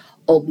books,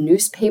 old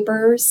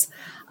newspapers.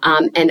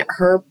 And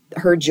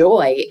her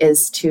joy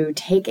is to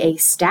take a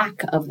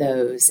stack of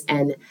those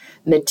and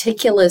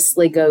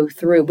meticulously go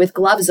through with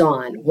gloves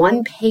on,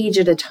 one page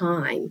at a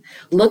time,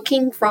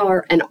 looking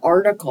for an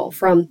article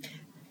from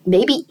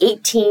maybe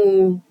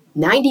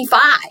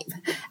 1895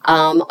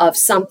 of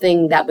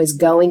something that was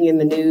going in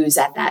the news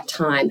at that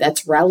time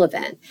that's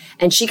relevant.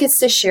 And she gets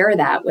to share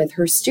that with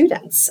her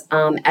students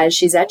as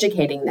she's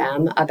educating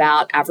them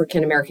about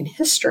African American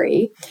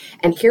history.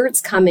 And here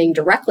it's coming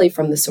directly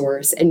from the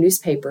source and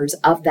newspapers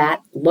of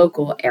that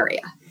local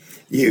area.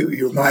 You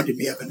reminded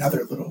me of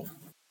another little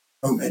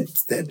moment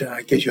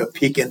that gives you a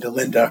peek into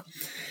Linda.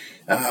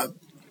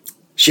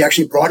 She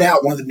actually brought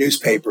out one of the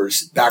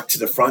newspapers back to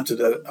the front of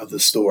the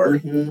store.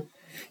 Mm-hmm.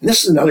 And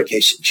this is another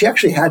case. She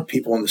actually had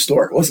people in the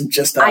store. It wasn't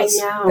just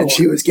us. I know. And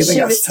she was giving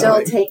us time. She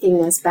was still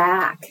taking us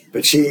back.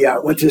 But she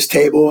went to this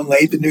table and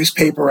laid the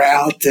newspaper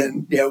out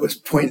and was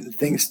pointing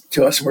things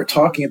to us. And we're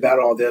talking about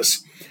all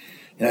this.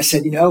 And I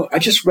said, I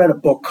just read a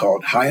book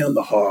called High on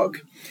the Hog.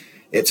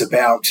 It's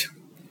about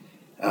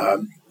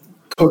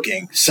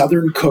cooking,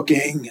 Southern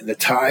cooking, and the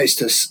ties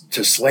to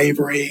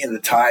slavery and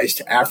the ties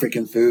to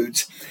African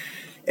foods.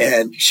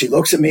 And she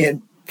looks at me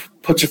and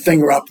puts her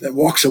finger up and then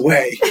walks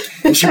away.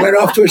 And she went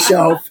off to a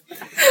shelf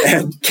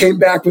and came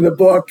back with a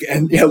book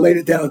and laid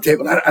it down on the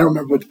table. I don't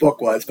remember what the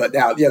book was, but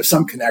now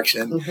some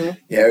connection.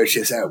 Mm-hmm.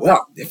 She said,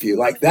 well, if you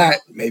like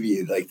that, maybe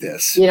you'd like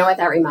this. You know what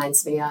that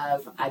reminds me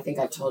of? I think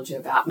I've told you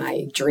about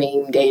my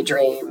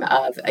daydream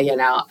of,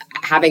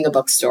 having a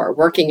bookstore,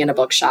 working in a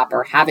bookshop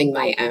or having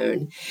my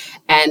own.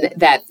 And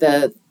that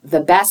the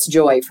best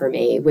joy for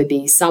me would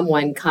be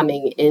someone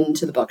coming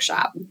into the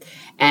bookshop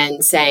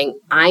and saying,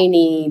 I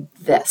need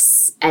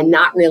this, and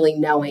not really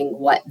knowing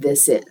what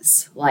this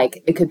is.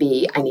 Like, it could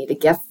be, I need a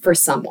gift for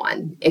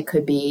someone. It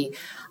could be,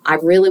 I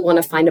really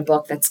want to find a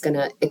book that's going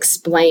to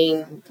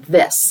explain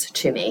this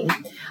to me.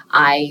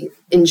 I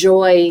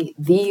enjoy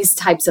these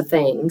types of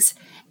things.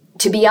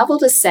 To be able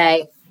to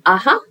say,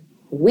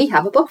 we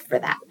have a book for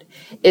that,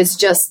 is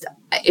just,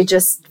 it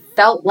just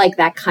felt like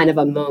that kind of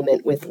a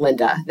moment with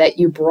Linda that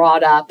you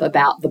brought up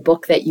about the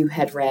book that you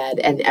had read.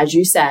 And as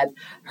you said,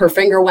 her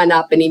finger went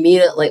up and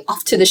immediately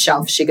off to the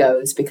shelf she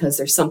goes, because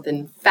there's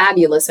something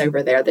fabulous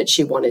over there that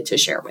she wanted to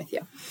share with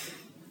you.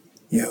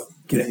 You know,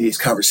 get into these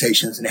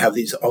conversations and have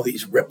all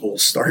these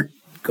ripples start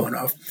going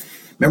off.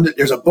 Remember that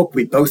there's a book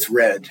we both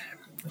read.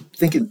 I'm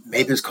thinking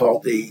maybe it's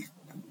called The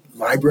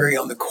Library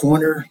on the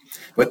Corner,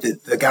 with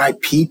the guy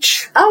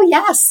Peach. Oh,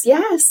 yes.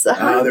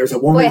 There's a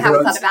woman I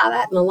haven't thought about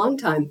that in a long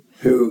time.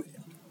 Who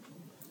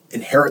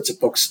inherits a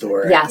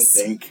bookstore, yes.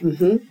 I think.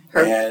 Mm-hmm.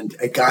 And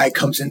a guy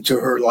comes into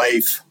her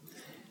life.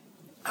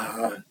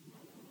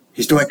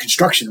 He's doing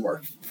construction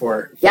work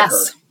for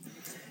yes. her.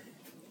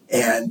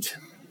 And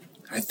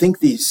I think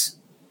these,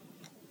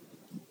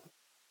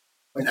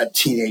 well, not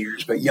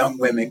teenagers, but young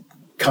women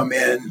come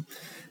in.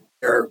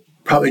 They're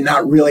probably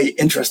not really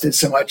interested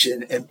so much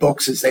in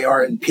books as they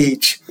are in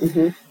Peach.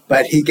 Mm-hmm.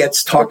 But he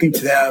gets talking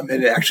to them,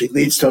 and it actually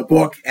leads to a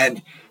book.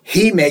 And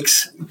he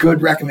makes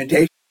good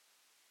recommendations.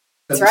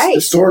 That's right.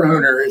 The store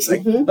owner is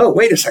like, mm-hmm. Oh,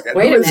 wait a second.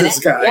 Wait Who a is minute. This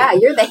guy? Yeah,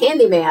 you're the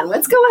handyman.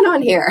 What's going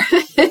on here?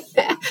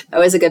 That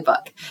was a good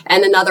book.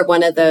 And another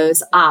one of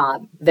those,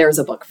 there's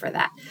a book for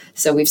that.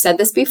 So we've said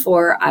this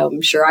before.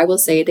 I'm sure I will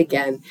say it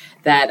again,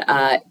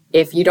 that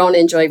if you don't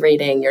enjoy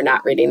reading, you're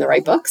not reading the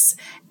right books.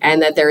 And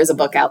that there is a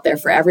book out there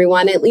for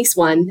everyone, at least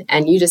one,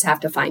 and you just have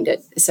to find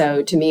it.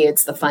 So to me,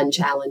 it's the fun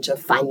challenge of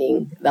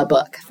finding the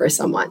book for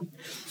someone.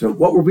 So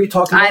what were we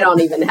talking about? I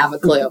don't even have a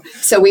clue.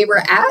 So we were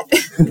at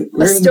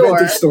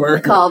a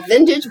store called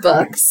Vintage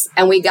Books,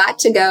 and we got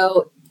to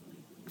go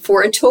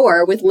for a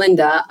tour with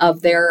Linda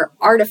of their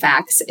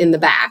artifacts in the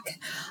back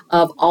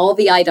of all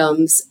the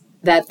items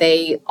that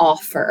they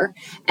offer.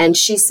 And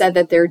she said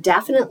that they're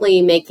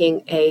definitely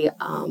making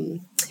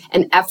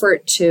an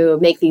effort to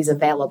make these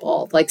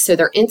available. Like, so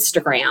their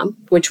Instagram,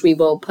 which we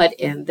will put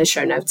in the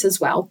show notes as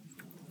well.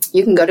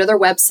 You can go to their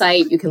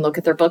website, you can look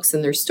at their books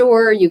in their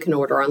store, you can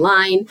order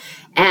online,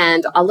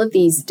 and all of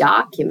these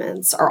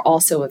documents are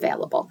also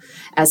available.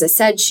 As I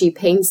said, she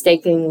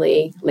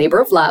painstakingly, labor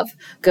of love,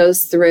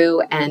 goes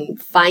through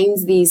and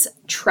finds these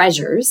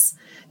treasures.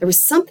 There was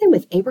something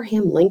with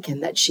Abraham Lincoln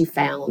that she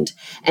found,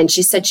 and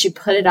she said she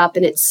put it up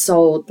and it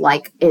sold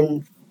like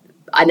in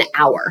an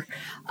hour.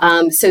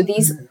 So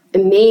these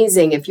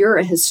amazing, if you're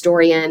a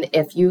historian,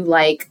 if you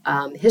like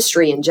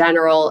history in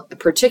general,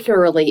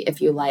 particularly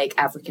if you like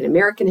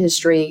African-American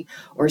history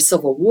or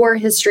Civil War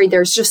history,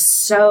 there's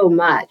just so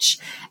much.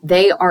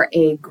 They are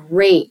a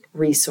great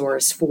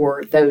resource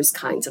for those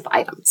kinds of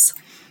items.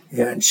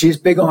 Yeah, and she's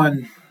big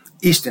on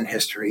Eastern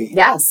history.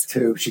 Yes.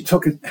 Too. She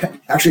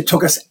actually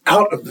took us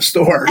out of the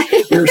store.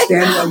 We were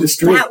standing on the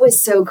street. That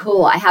was so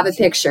cool. I have a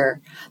picture.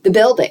 The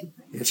building.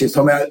 She was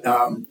talking about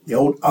the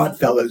old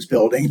Oddfellows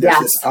building. There's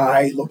this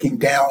eye looking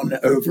down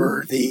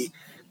over the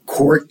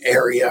court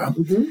area.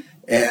 Mm-hmm.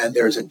 And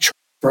there's a church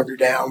further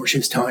down where she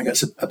was telling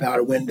us about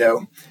a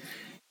window.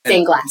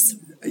 Stained glass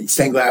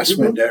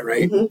mm-hmm. window,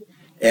 right? Mm-hmm.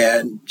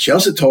 And she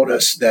also told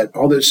us that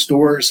all those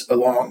stores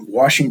along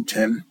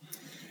Washington,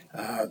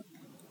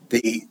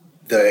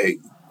 the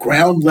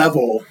ground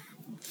level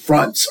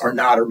fronts are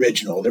not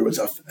original. There was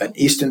an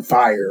Easton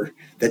fire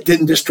that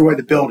didn't destroy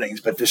the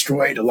buildings, but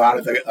destroyed a lot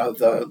of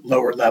the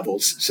lower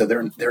levels. So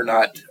they're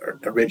not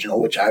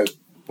original, which I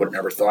would have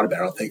never thought about,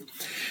 I don't think.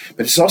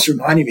 But it's also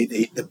reminding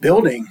me the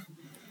building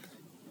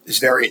is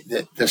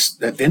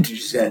that Vintage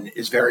is in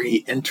is very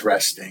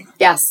interesting.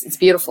 Yes, it's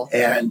beautiful.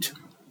 And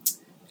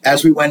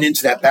as we went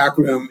into that back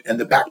room and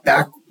the back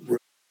room,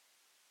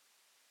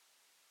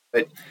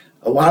 but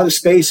a lot of the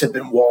space had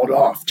been walled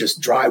off,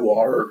 just drywall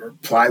or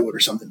plywood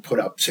or something put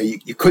up. So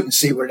you couldn't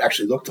see what it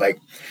actually looked like.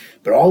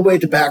 But all the way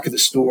at the back of the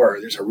store,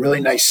 there's a really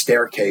nice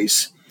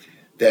staircase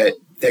that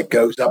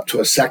goes up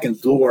to a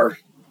second floor.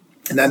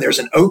 And then there's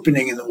an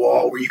opening in the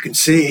wall where you can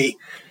see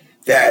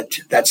that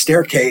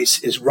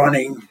staircase is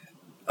running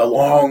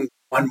along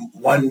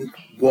one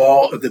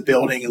wall of the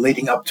building and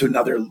leading up to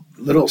another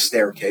little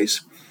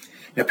staircase.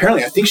 And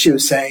apparently, I think she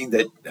was saying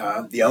that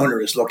the owner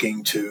is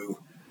looking to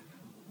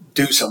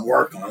do some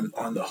work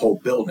on the whole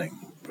building.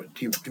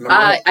 Do you remember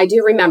that? I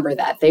do remember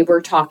that. They were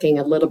talking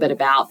a little bit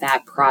about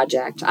that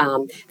project.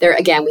 There,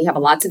 again, we have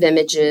lots of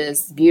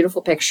images,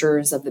 beautiful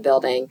pictures of the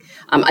building.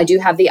 I do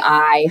have the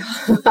eye.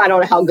 I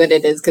don't know how good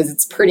it is because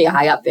it's pretty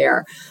high up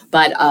there,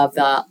 but of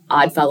the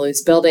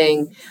Oddfellows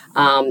building.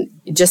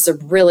 Just a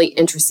really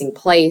interesting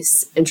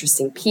place,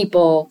 interesting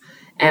people.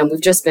 And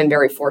we've just been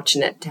very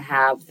fortunate to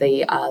have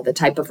the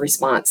type of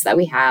response that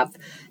we have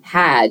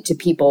had to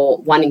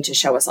people wanting to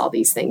show us all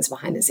these things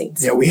behind the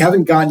scenes. Yeah, we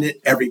haven't gotten it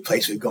every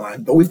place we've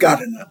gone, but we've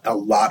gotten a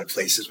lot of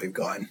places we've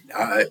gone.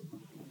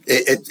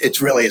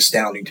 it's really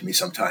astounding to me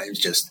sometimes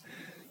just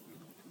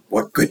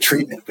what good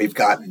treatment we've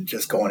gotten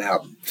just going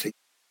out.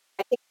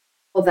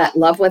 People that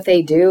love what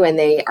they do and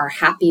they are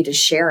happy to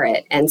share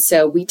it. And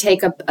so we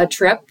take a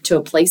trip to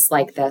a place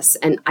like this,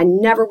 and I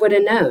never would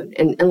have known,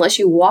 and unless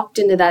you walked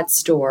into that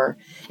store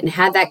and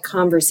had that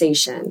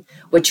conversation,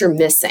 what you're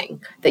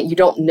missing, that you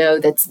don't know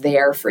that's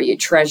there for you,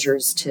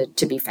 treasures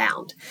to be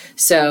found.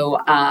 So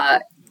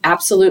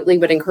absolutely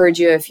would encourage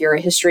you, if you're a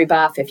history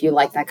buff, if you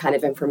like that kind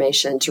of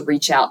information, to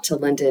reach out to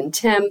Linda and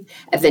Tim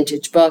at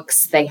Vintage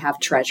Books. They have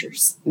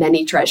treasures,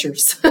 many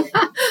treasures.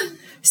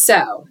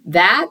 So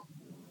that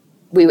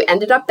we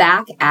ended up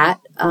back at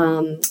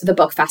the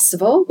book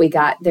festival. We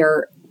got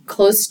there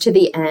close to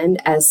the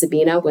end as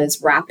Sabina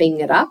was wrapping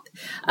it up.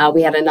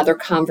 We had another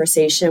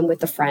conversation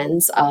with the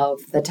friends of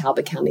the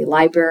Talbot County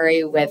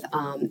Library with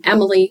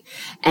Emily,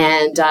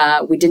 and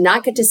we did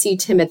not get to see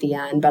Tim at the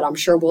end, but I'm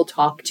sure we'll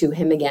talk to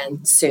him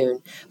again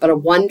soon. But a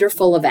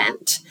wonderful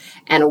event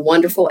and a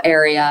wonderful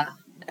area,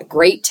 a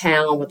great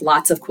town with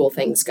lots of cool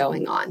things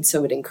going on. So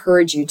I would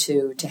encourage you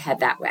to head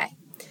that way.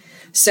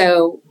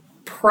 So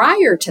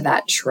prior to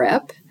that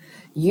trip,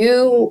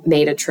 you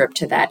made a trip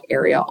to that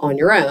area on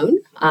your own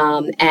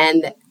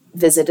and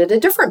visited a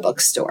different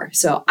bookstore.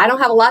 So I don't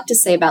have a lot to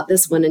say about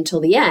this one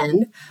until the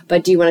end,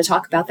 but do you want to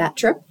talk about that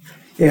trip?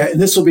 Yeah, and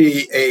this will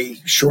be a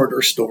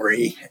shorter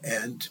story,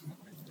 and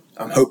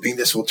I'm hoping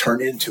this will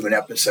turn into an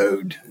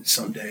episode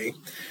someday.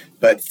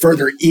 But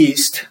further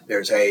east,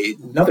 there's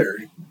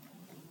another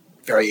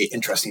very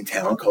interesting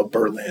town called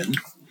Berlin.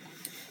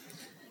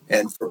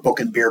 And for book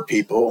and beer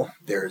people,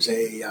 there's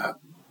a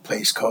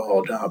place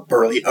called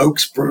Burley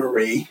Oaks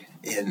Brewery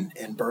in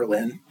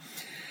Berlin.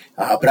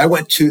 But I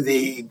went to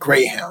the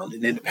Greyhound,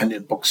 an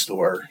independent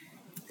bookstore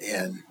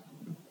in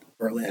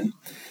Berlin,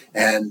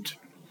 and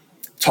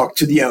talked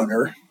to the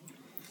owner.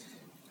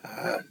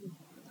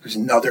 There's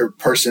another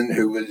person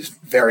who was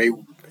very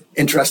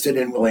interested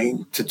and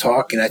willing to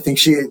talk, and I think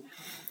she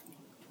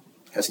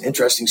has an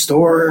interesting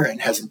store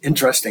and has an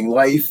interesting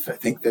life. I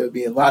think there would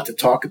be a lot to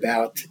talk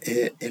about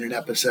in an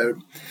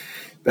episode.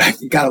 But I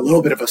got a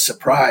little bit of a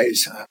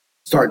surprise.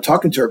 Started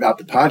talking to her about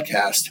the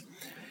podcast,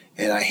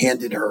 and I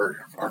handed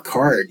her our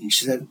card, and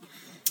she said,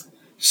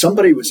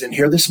 "Somebody was in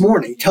here this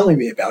morning telling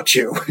me about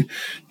you."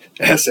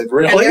 I said,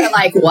 "Really?" And they're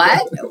like,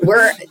 "What?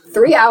 We're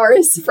 3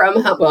 hours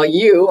from home." Well,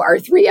 you are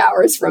 3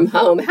 hours from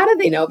home. How do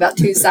they know about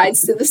two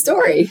sides to the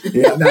story?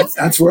 Yeah,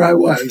 that's where I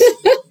was.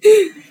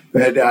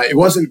 But it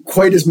wasn't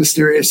quite as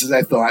mysterious as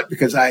I thought,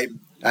 because I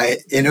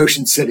in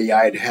Ocean City,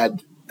 I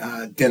had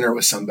dinner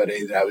with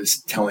somebody that I was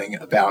telling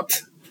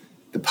about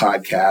the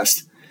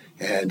podcast.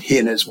 And he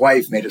and his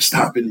wife made a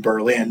stop in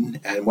Berlin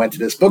and went to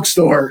this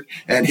bookstore,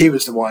 and he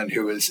was the one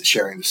who was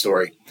sharing the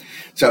story.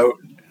 So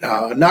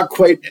not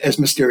quite as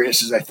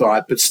mysterious as I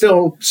thought, but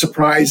still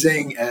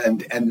surprising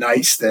and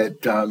nice that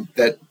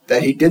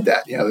he did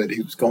that, that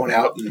he was going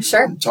out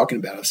and talking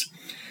about us.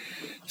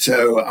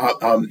 So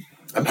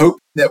I'm hoping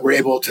that we're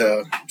able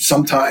to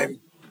sometime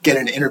get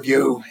an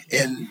interview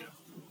in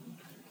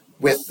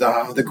with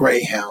the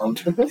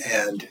Greyhound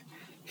and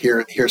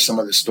hear some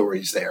of the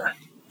stories there.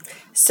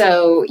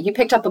 So you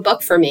picked up a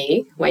book for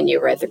me when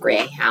you were at the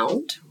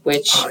Greyhound,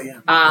 which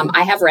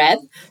I have read,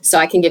 so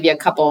I can give you a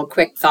couple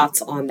quick thoughts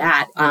on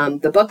that.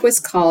 The book was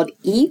called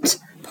Eat,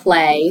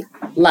 Play,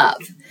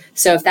 Love.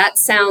 So if that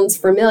sounds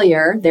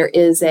familiar, there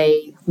is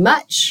a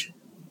much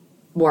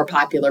more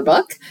popular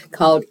book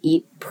called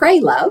Eat, Pray,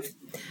 Love,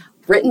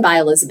 written by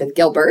Elizabeth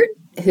Gilbert,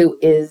 who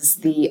is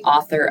the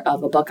author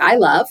of a book I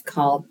love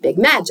called Big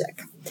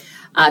Magic.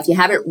 If you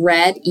haven't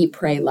read Eat,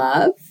 Pray,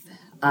 Love,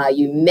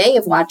 you may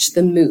have watched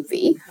the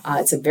movie.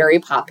 It's a very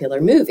popular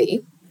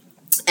movie,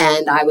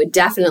 and I would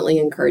definitely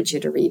encourage you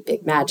to read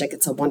Big Magic.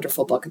 It's a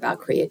wonderful book about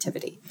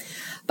creativity.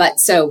 But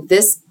so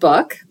this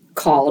book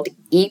called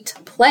Eat,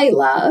 Play,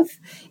 Love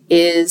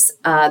is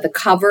the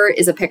cover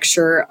is a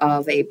picture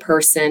of a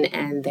person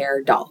and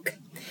their dog.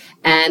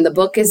 And the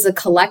book is a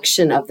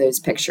collection of those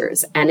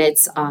pictures. And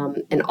it's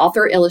an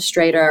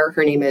author-illustrator.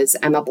 Her name is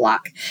Emma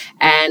Block.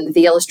 And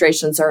the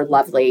illustrations are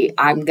lovely.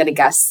 I'm going to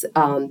guess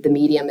the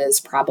medium is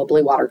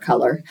probably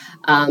watercolor,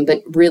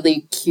 but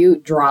really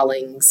cute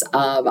drawings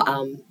of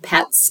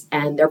pets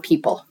and their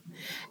people.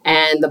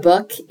 And the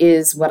book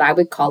is what I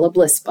would call a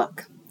bliss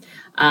book.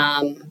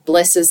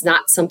 Bliss is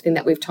not something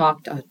that we've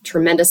talked a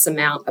tremendous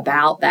amount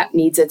about. That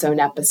needs its own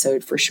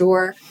episode for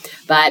sure.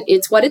 But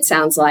it's what it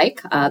sounds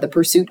like, the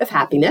pursuit of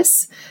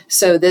happiness.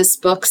 So this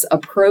book's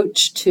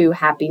approach to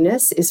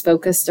happiness is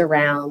focused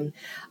around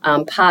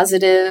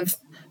positive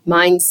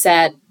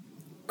mindset,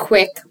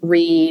 quick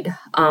read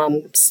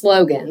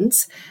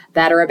slogans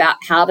that are about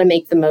how to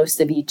make the most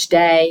of each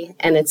day.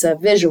 And it's a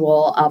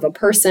visual of a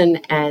person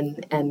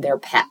and their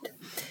pet.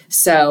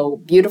 So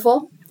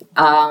beautiful.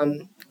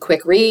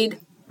 Quick read,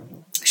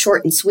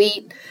 short and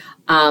sweet.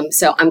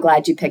 So I'm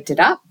glad you picked it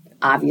up.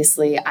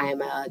 Obviously,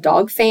 I'm a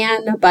dog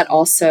fan, but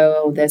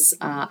also this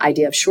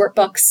idea of short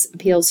books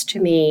appeals to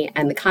me,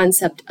 and the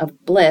concept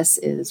of bliss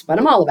is what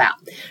I'm all about.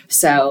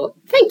 So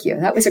thank you.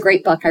 That was a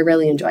great book. I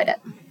really enjoyed it.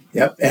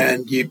 Yep,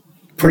 and you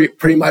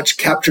pretty much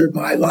captured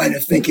my line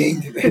of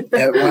thinking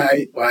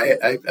why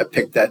I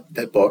picked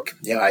that book.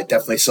 Yeah, I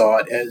definitely saw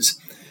it as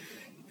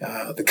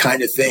the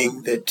kind of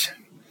thing that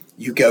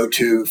you go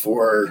to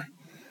for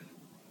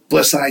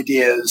bliss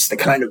ideas, the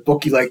kind of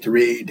book you like to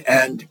read,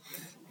 and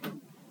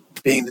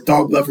being the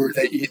dog lover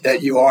that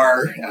you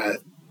are,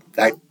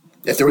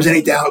 if there was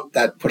any doubt,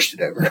 that pushed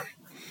it over.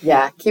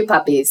 Yeah, cute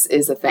puppies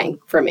is a thing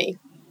for me.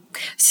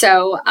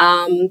 So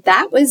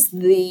that was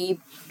the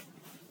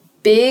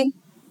big,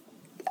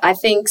 I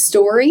think,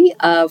 story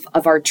of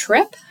our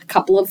trip. A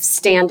couple of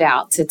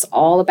standouts. It's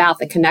all about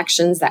the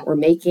connections that we're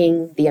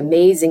making, the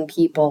amazing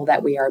people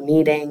that we are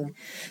meeting,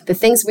 the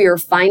things we are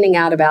finding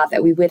out about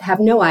that we would have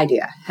no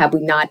idea had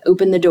we not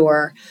opened the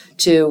door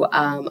to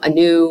a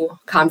new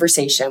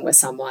conversation with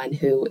someone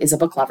who is a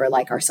book lover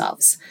like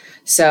ourselves.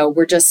 So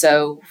we're just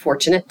so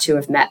fortunate to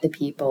have met the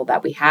people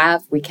that we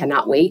have. We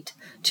cannot wait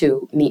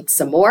to meet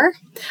some more.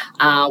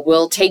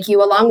 We'll take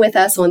you along with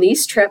us on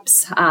these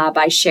trips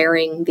by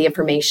sharing the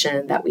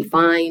information that we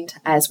find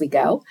as we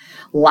go.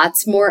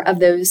 Lots more of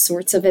those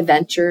sorts of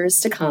adventures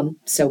to come.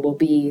 So we'll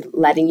be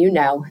letting you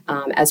know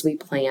as we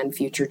plan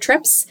future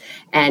trips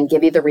and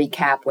give you the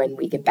recap when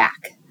we get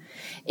back.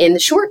 In the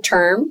short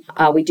term,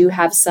 we do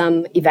have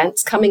some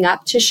events coming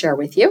up to share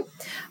with you.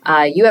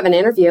 You have an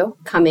interview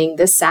coming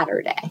this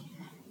Saturday.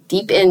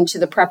 Deep into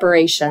the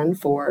preparation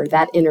for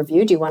that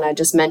interview, do you want to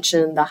just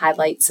mention the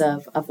highlights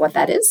of what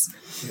that is?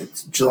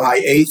 It's July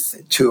 8th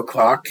at 2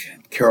 o'clock,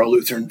 Carroll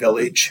Lutheran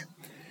Village.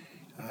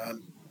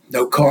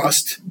 No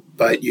cost,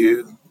 but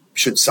you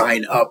should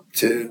sign up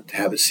to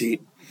have a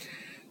seat.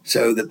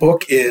 So the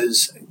book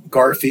is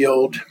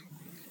Garfield,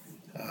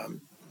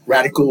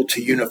 Radical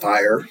to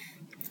Unifier.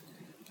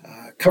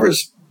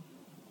 Covers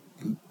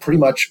pretty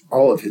much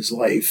all of his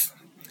life.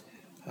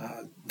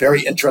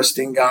 Very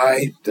interesting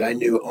guy that I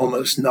knew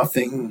almost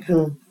nothing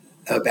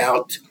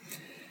about.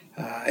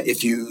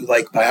 If you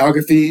like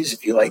biographies,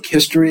 if you like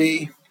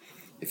history,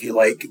 if you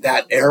like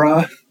that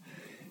era,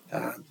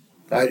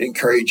 I'd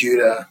encourage you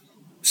to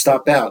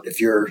stop out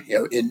if you're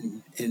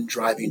in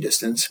driving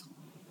distance.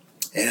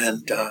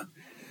 And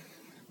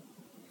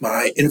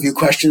my interview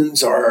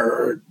questions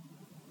are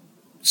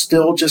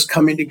still just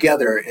coming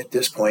together at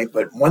this point.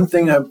 But one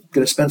thing I'm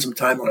going to spend some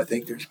time on, I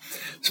think there's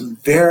some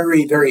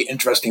very, very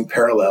interesting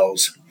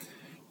parallels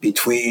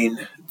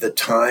between the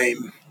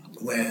time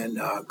when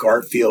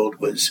Garfield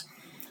was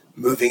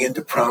moving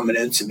into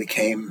prominence and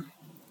became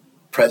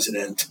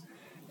president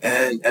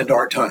and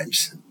our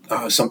times,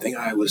 something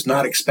I was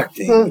not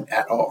expecting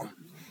at all.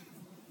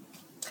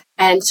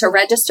 And to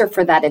register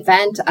for that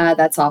event,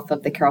 that's off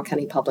of the Carroll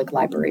County Public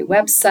Library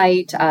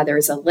website.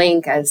 There's a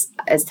link, as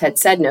Ted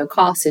said, no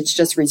cost. It's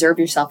just reserve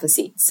yourself a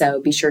seat. So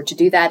be sure to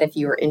do that if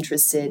you are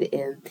interested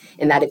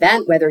in that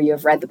event, whether you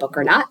have read the book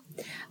or not.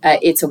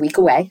 It's a week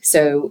away,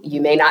 so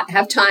you may not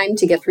have time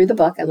to get through the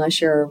book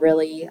unless you're a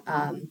really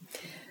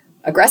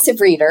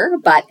aggressive reader,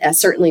 but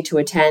certainly to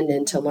attend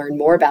and to learn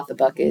more about the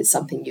book is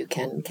something you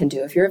can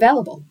do if you're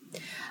available.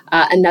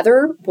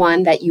 Another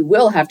one that you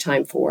will have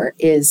time for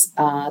is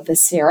the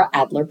Sarah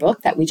Adler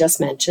book that we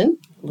just mentioned,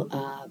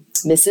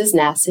 Mrs.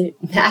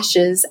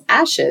 Nash's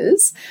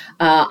Ashes.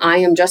 I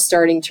am just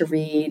starting to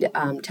read.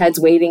 Ted's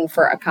waiting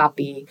for a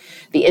copy.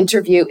 The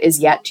interview is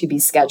yet to be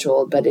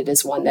scheduled, but it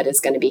is one that is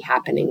going to be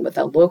happening with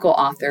a local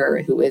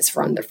author who is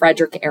from the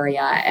Frederick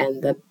area,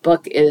 and the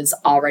book is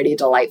already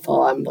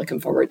delightful. I'm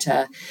looking forward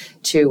to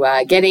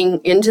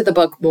getting into the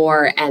book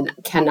more and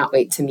cannot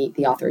wait to meet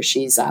the author.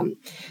 She's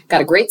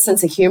got a great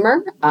sense of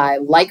humor. I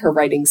like her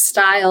writing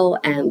style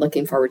and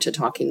looking forward to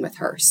talking with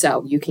her.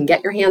 So you can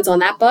get your hands on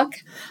that book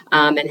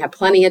and have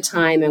plenty of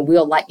time, and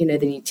we'll let you know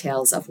the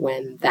details of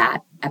when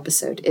that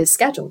episode is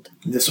scheduled.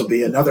 This will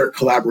be another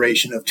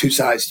collaboration of two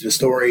sides to the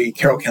story,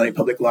 Carroll County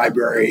Public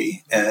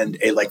Library and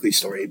A Likely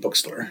Story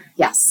bookstore.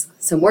 Yes,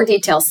 so more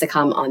details to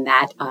come on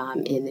that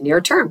in the near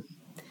term.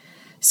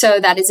 So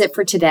that is it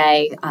for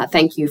today.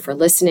 Thank you for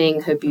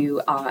listening. Hope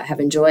you have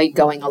enjoyed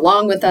going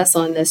along with us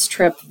on this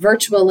trip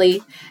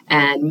virtually,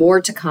 and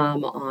more to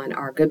come on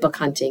our good book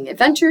hunting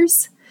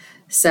adventures.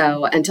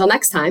 So until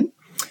next time,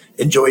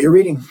 enjoy your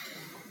reading.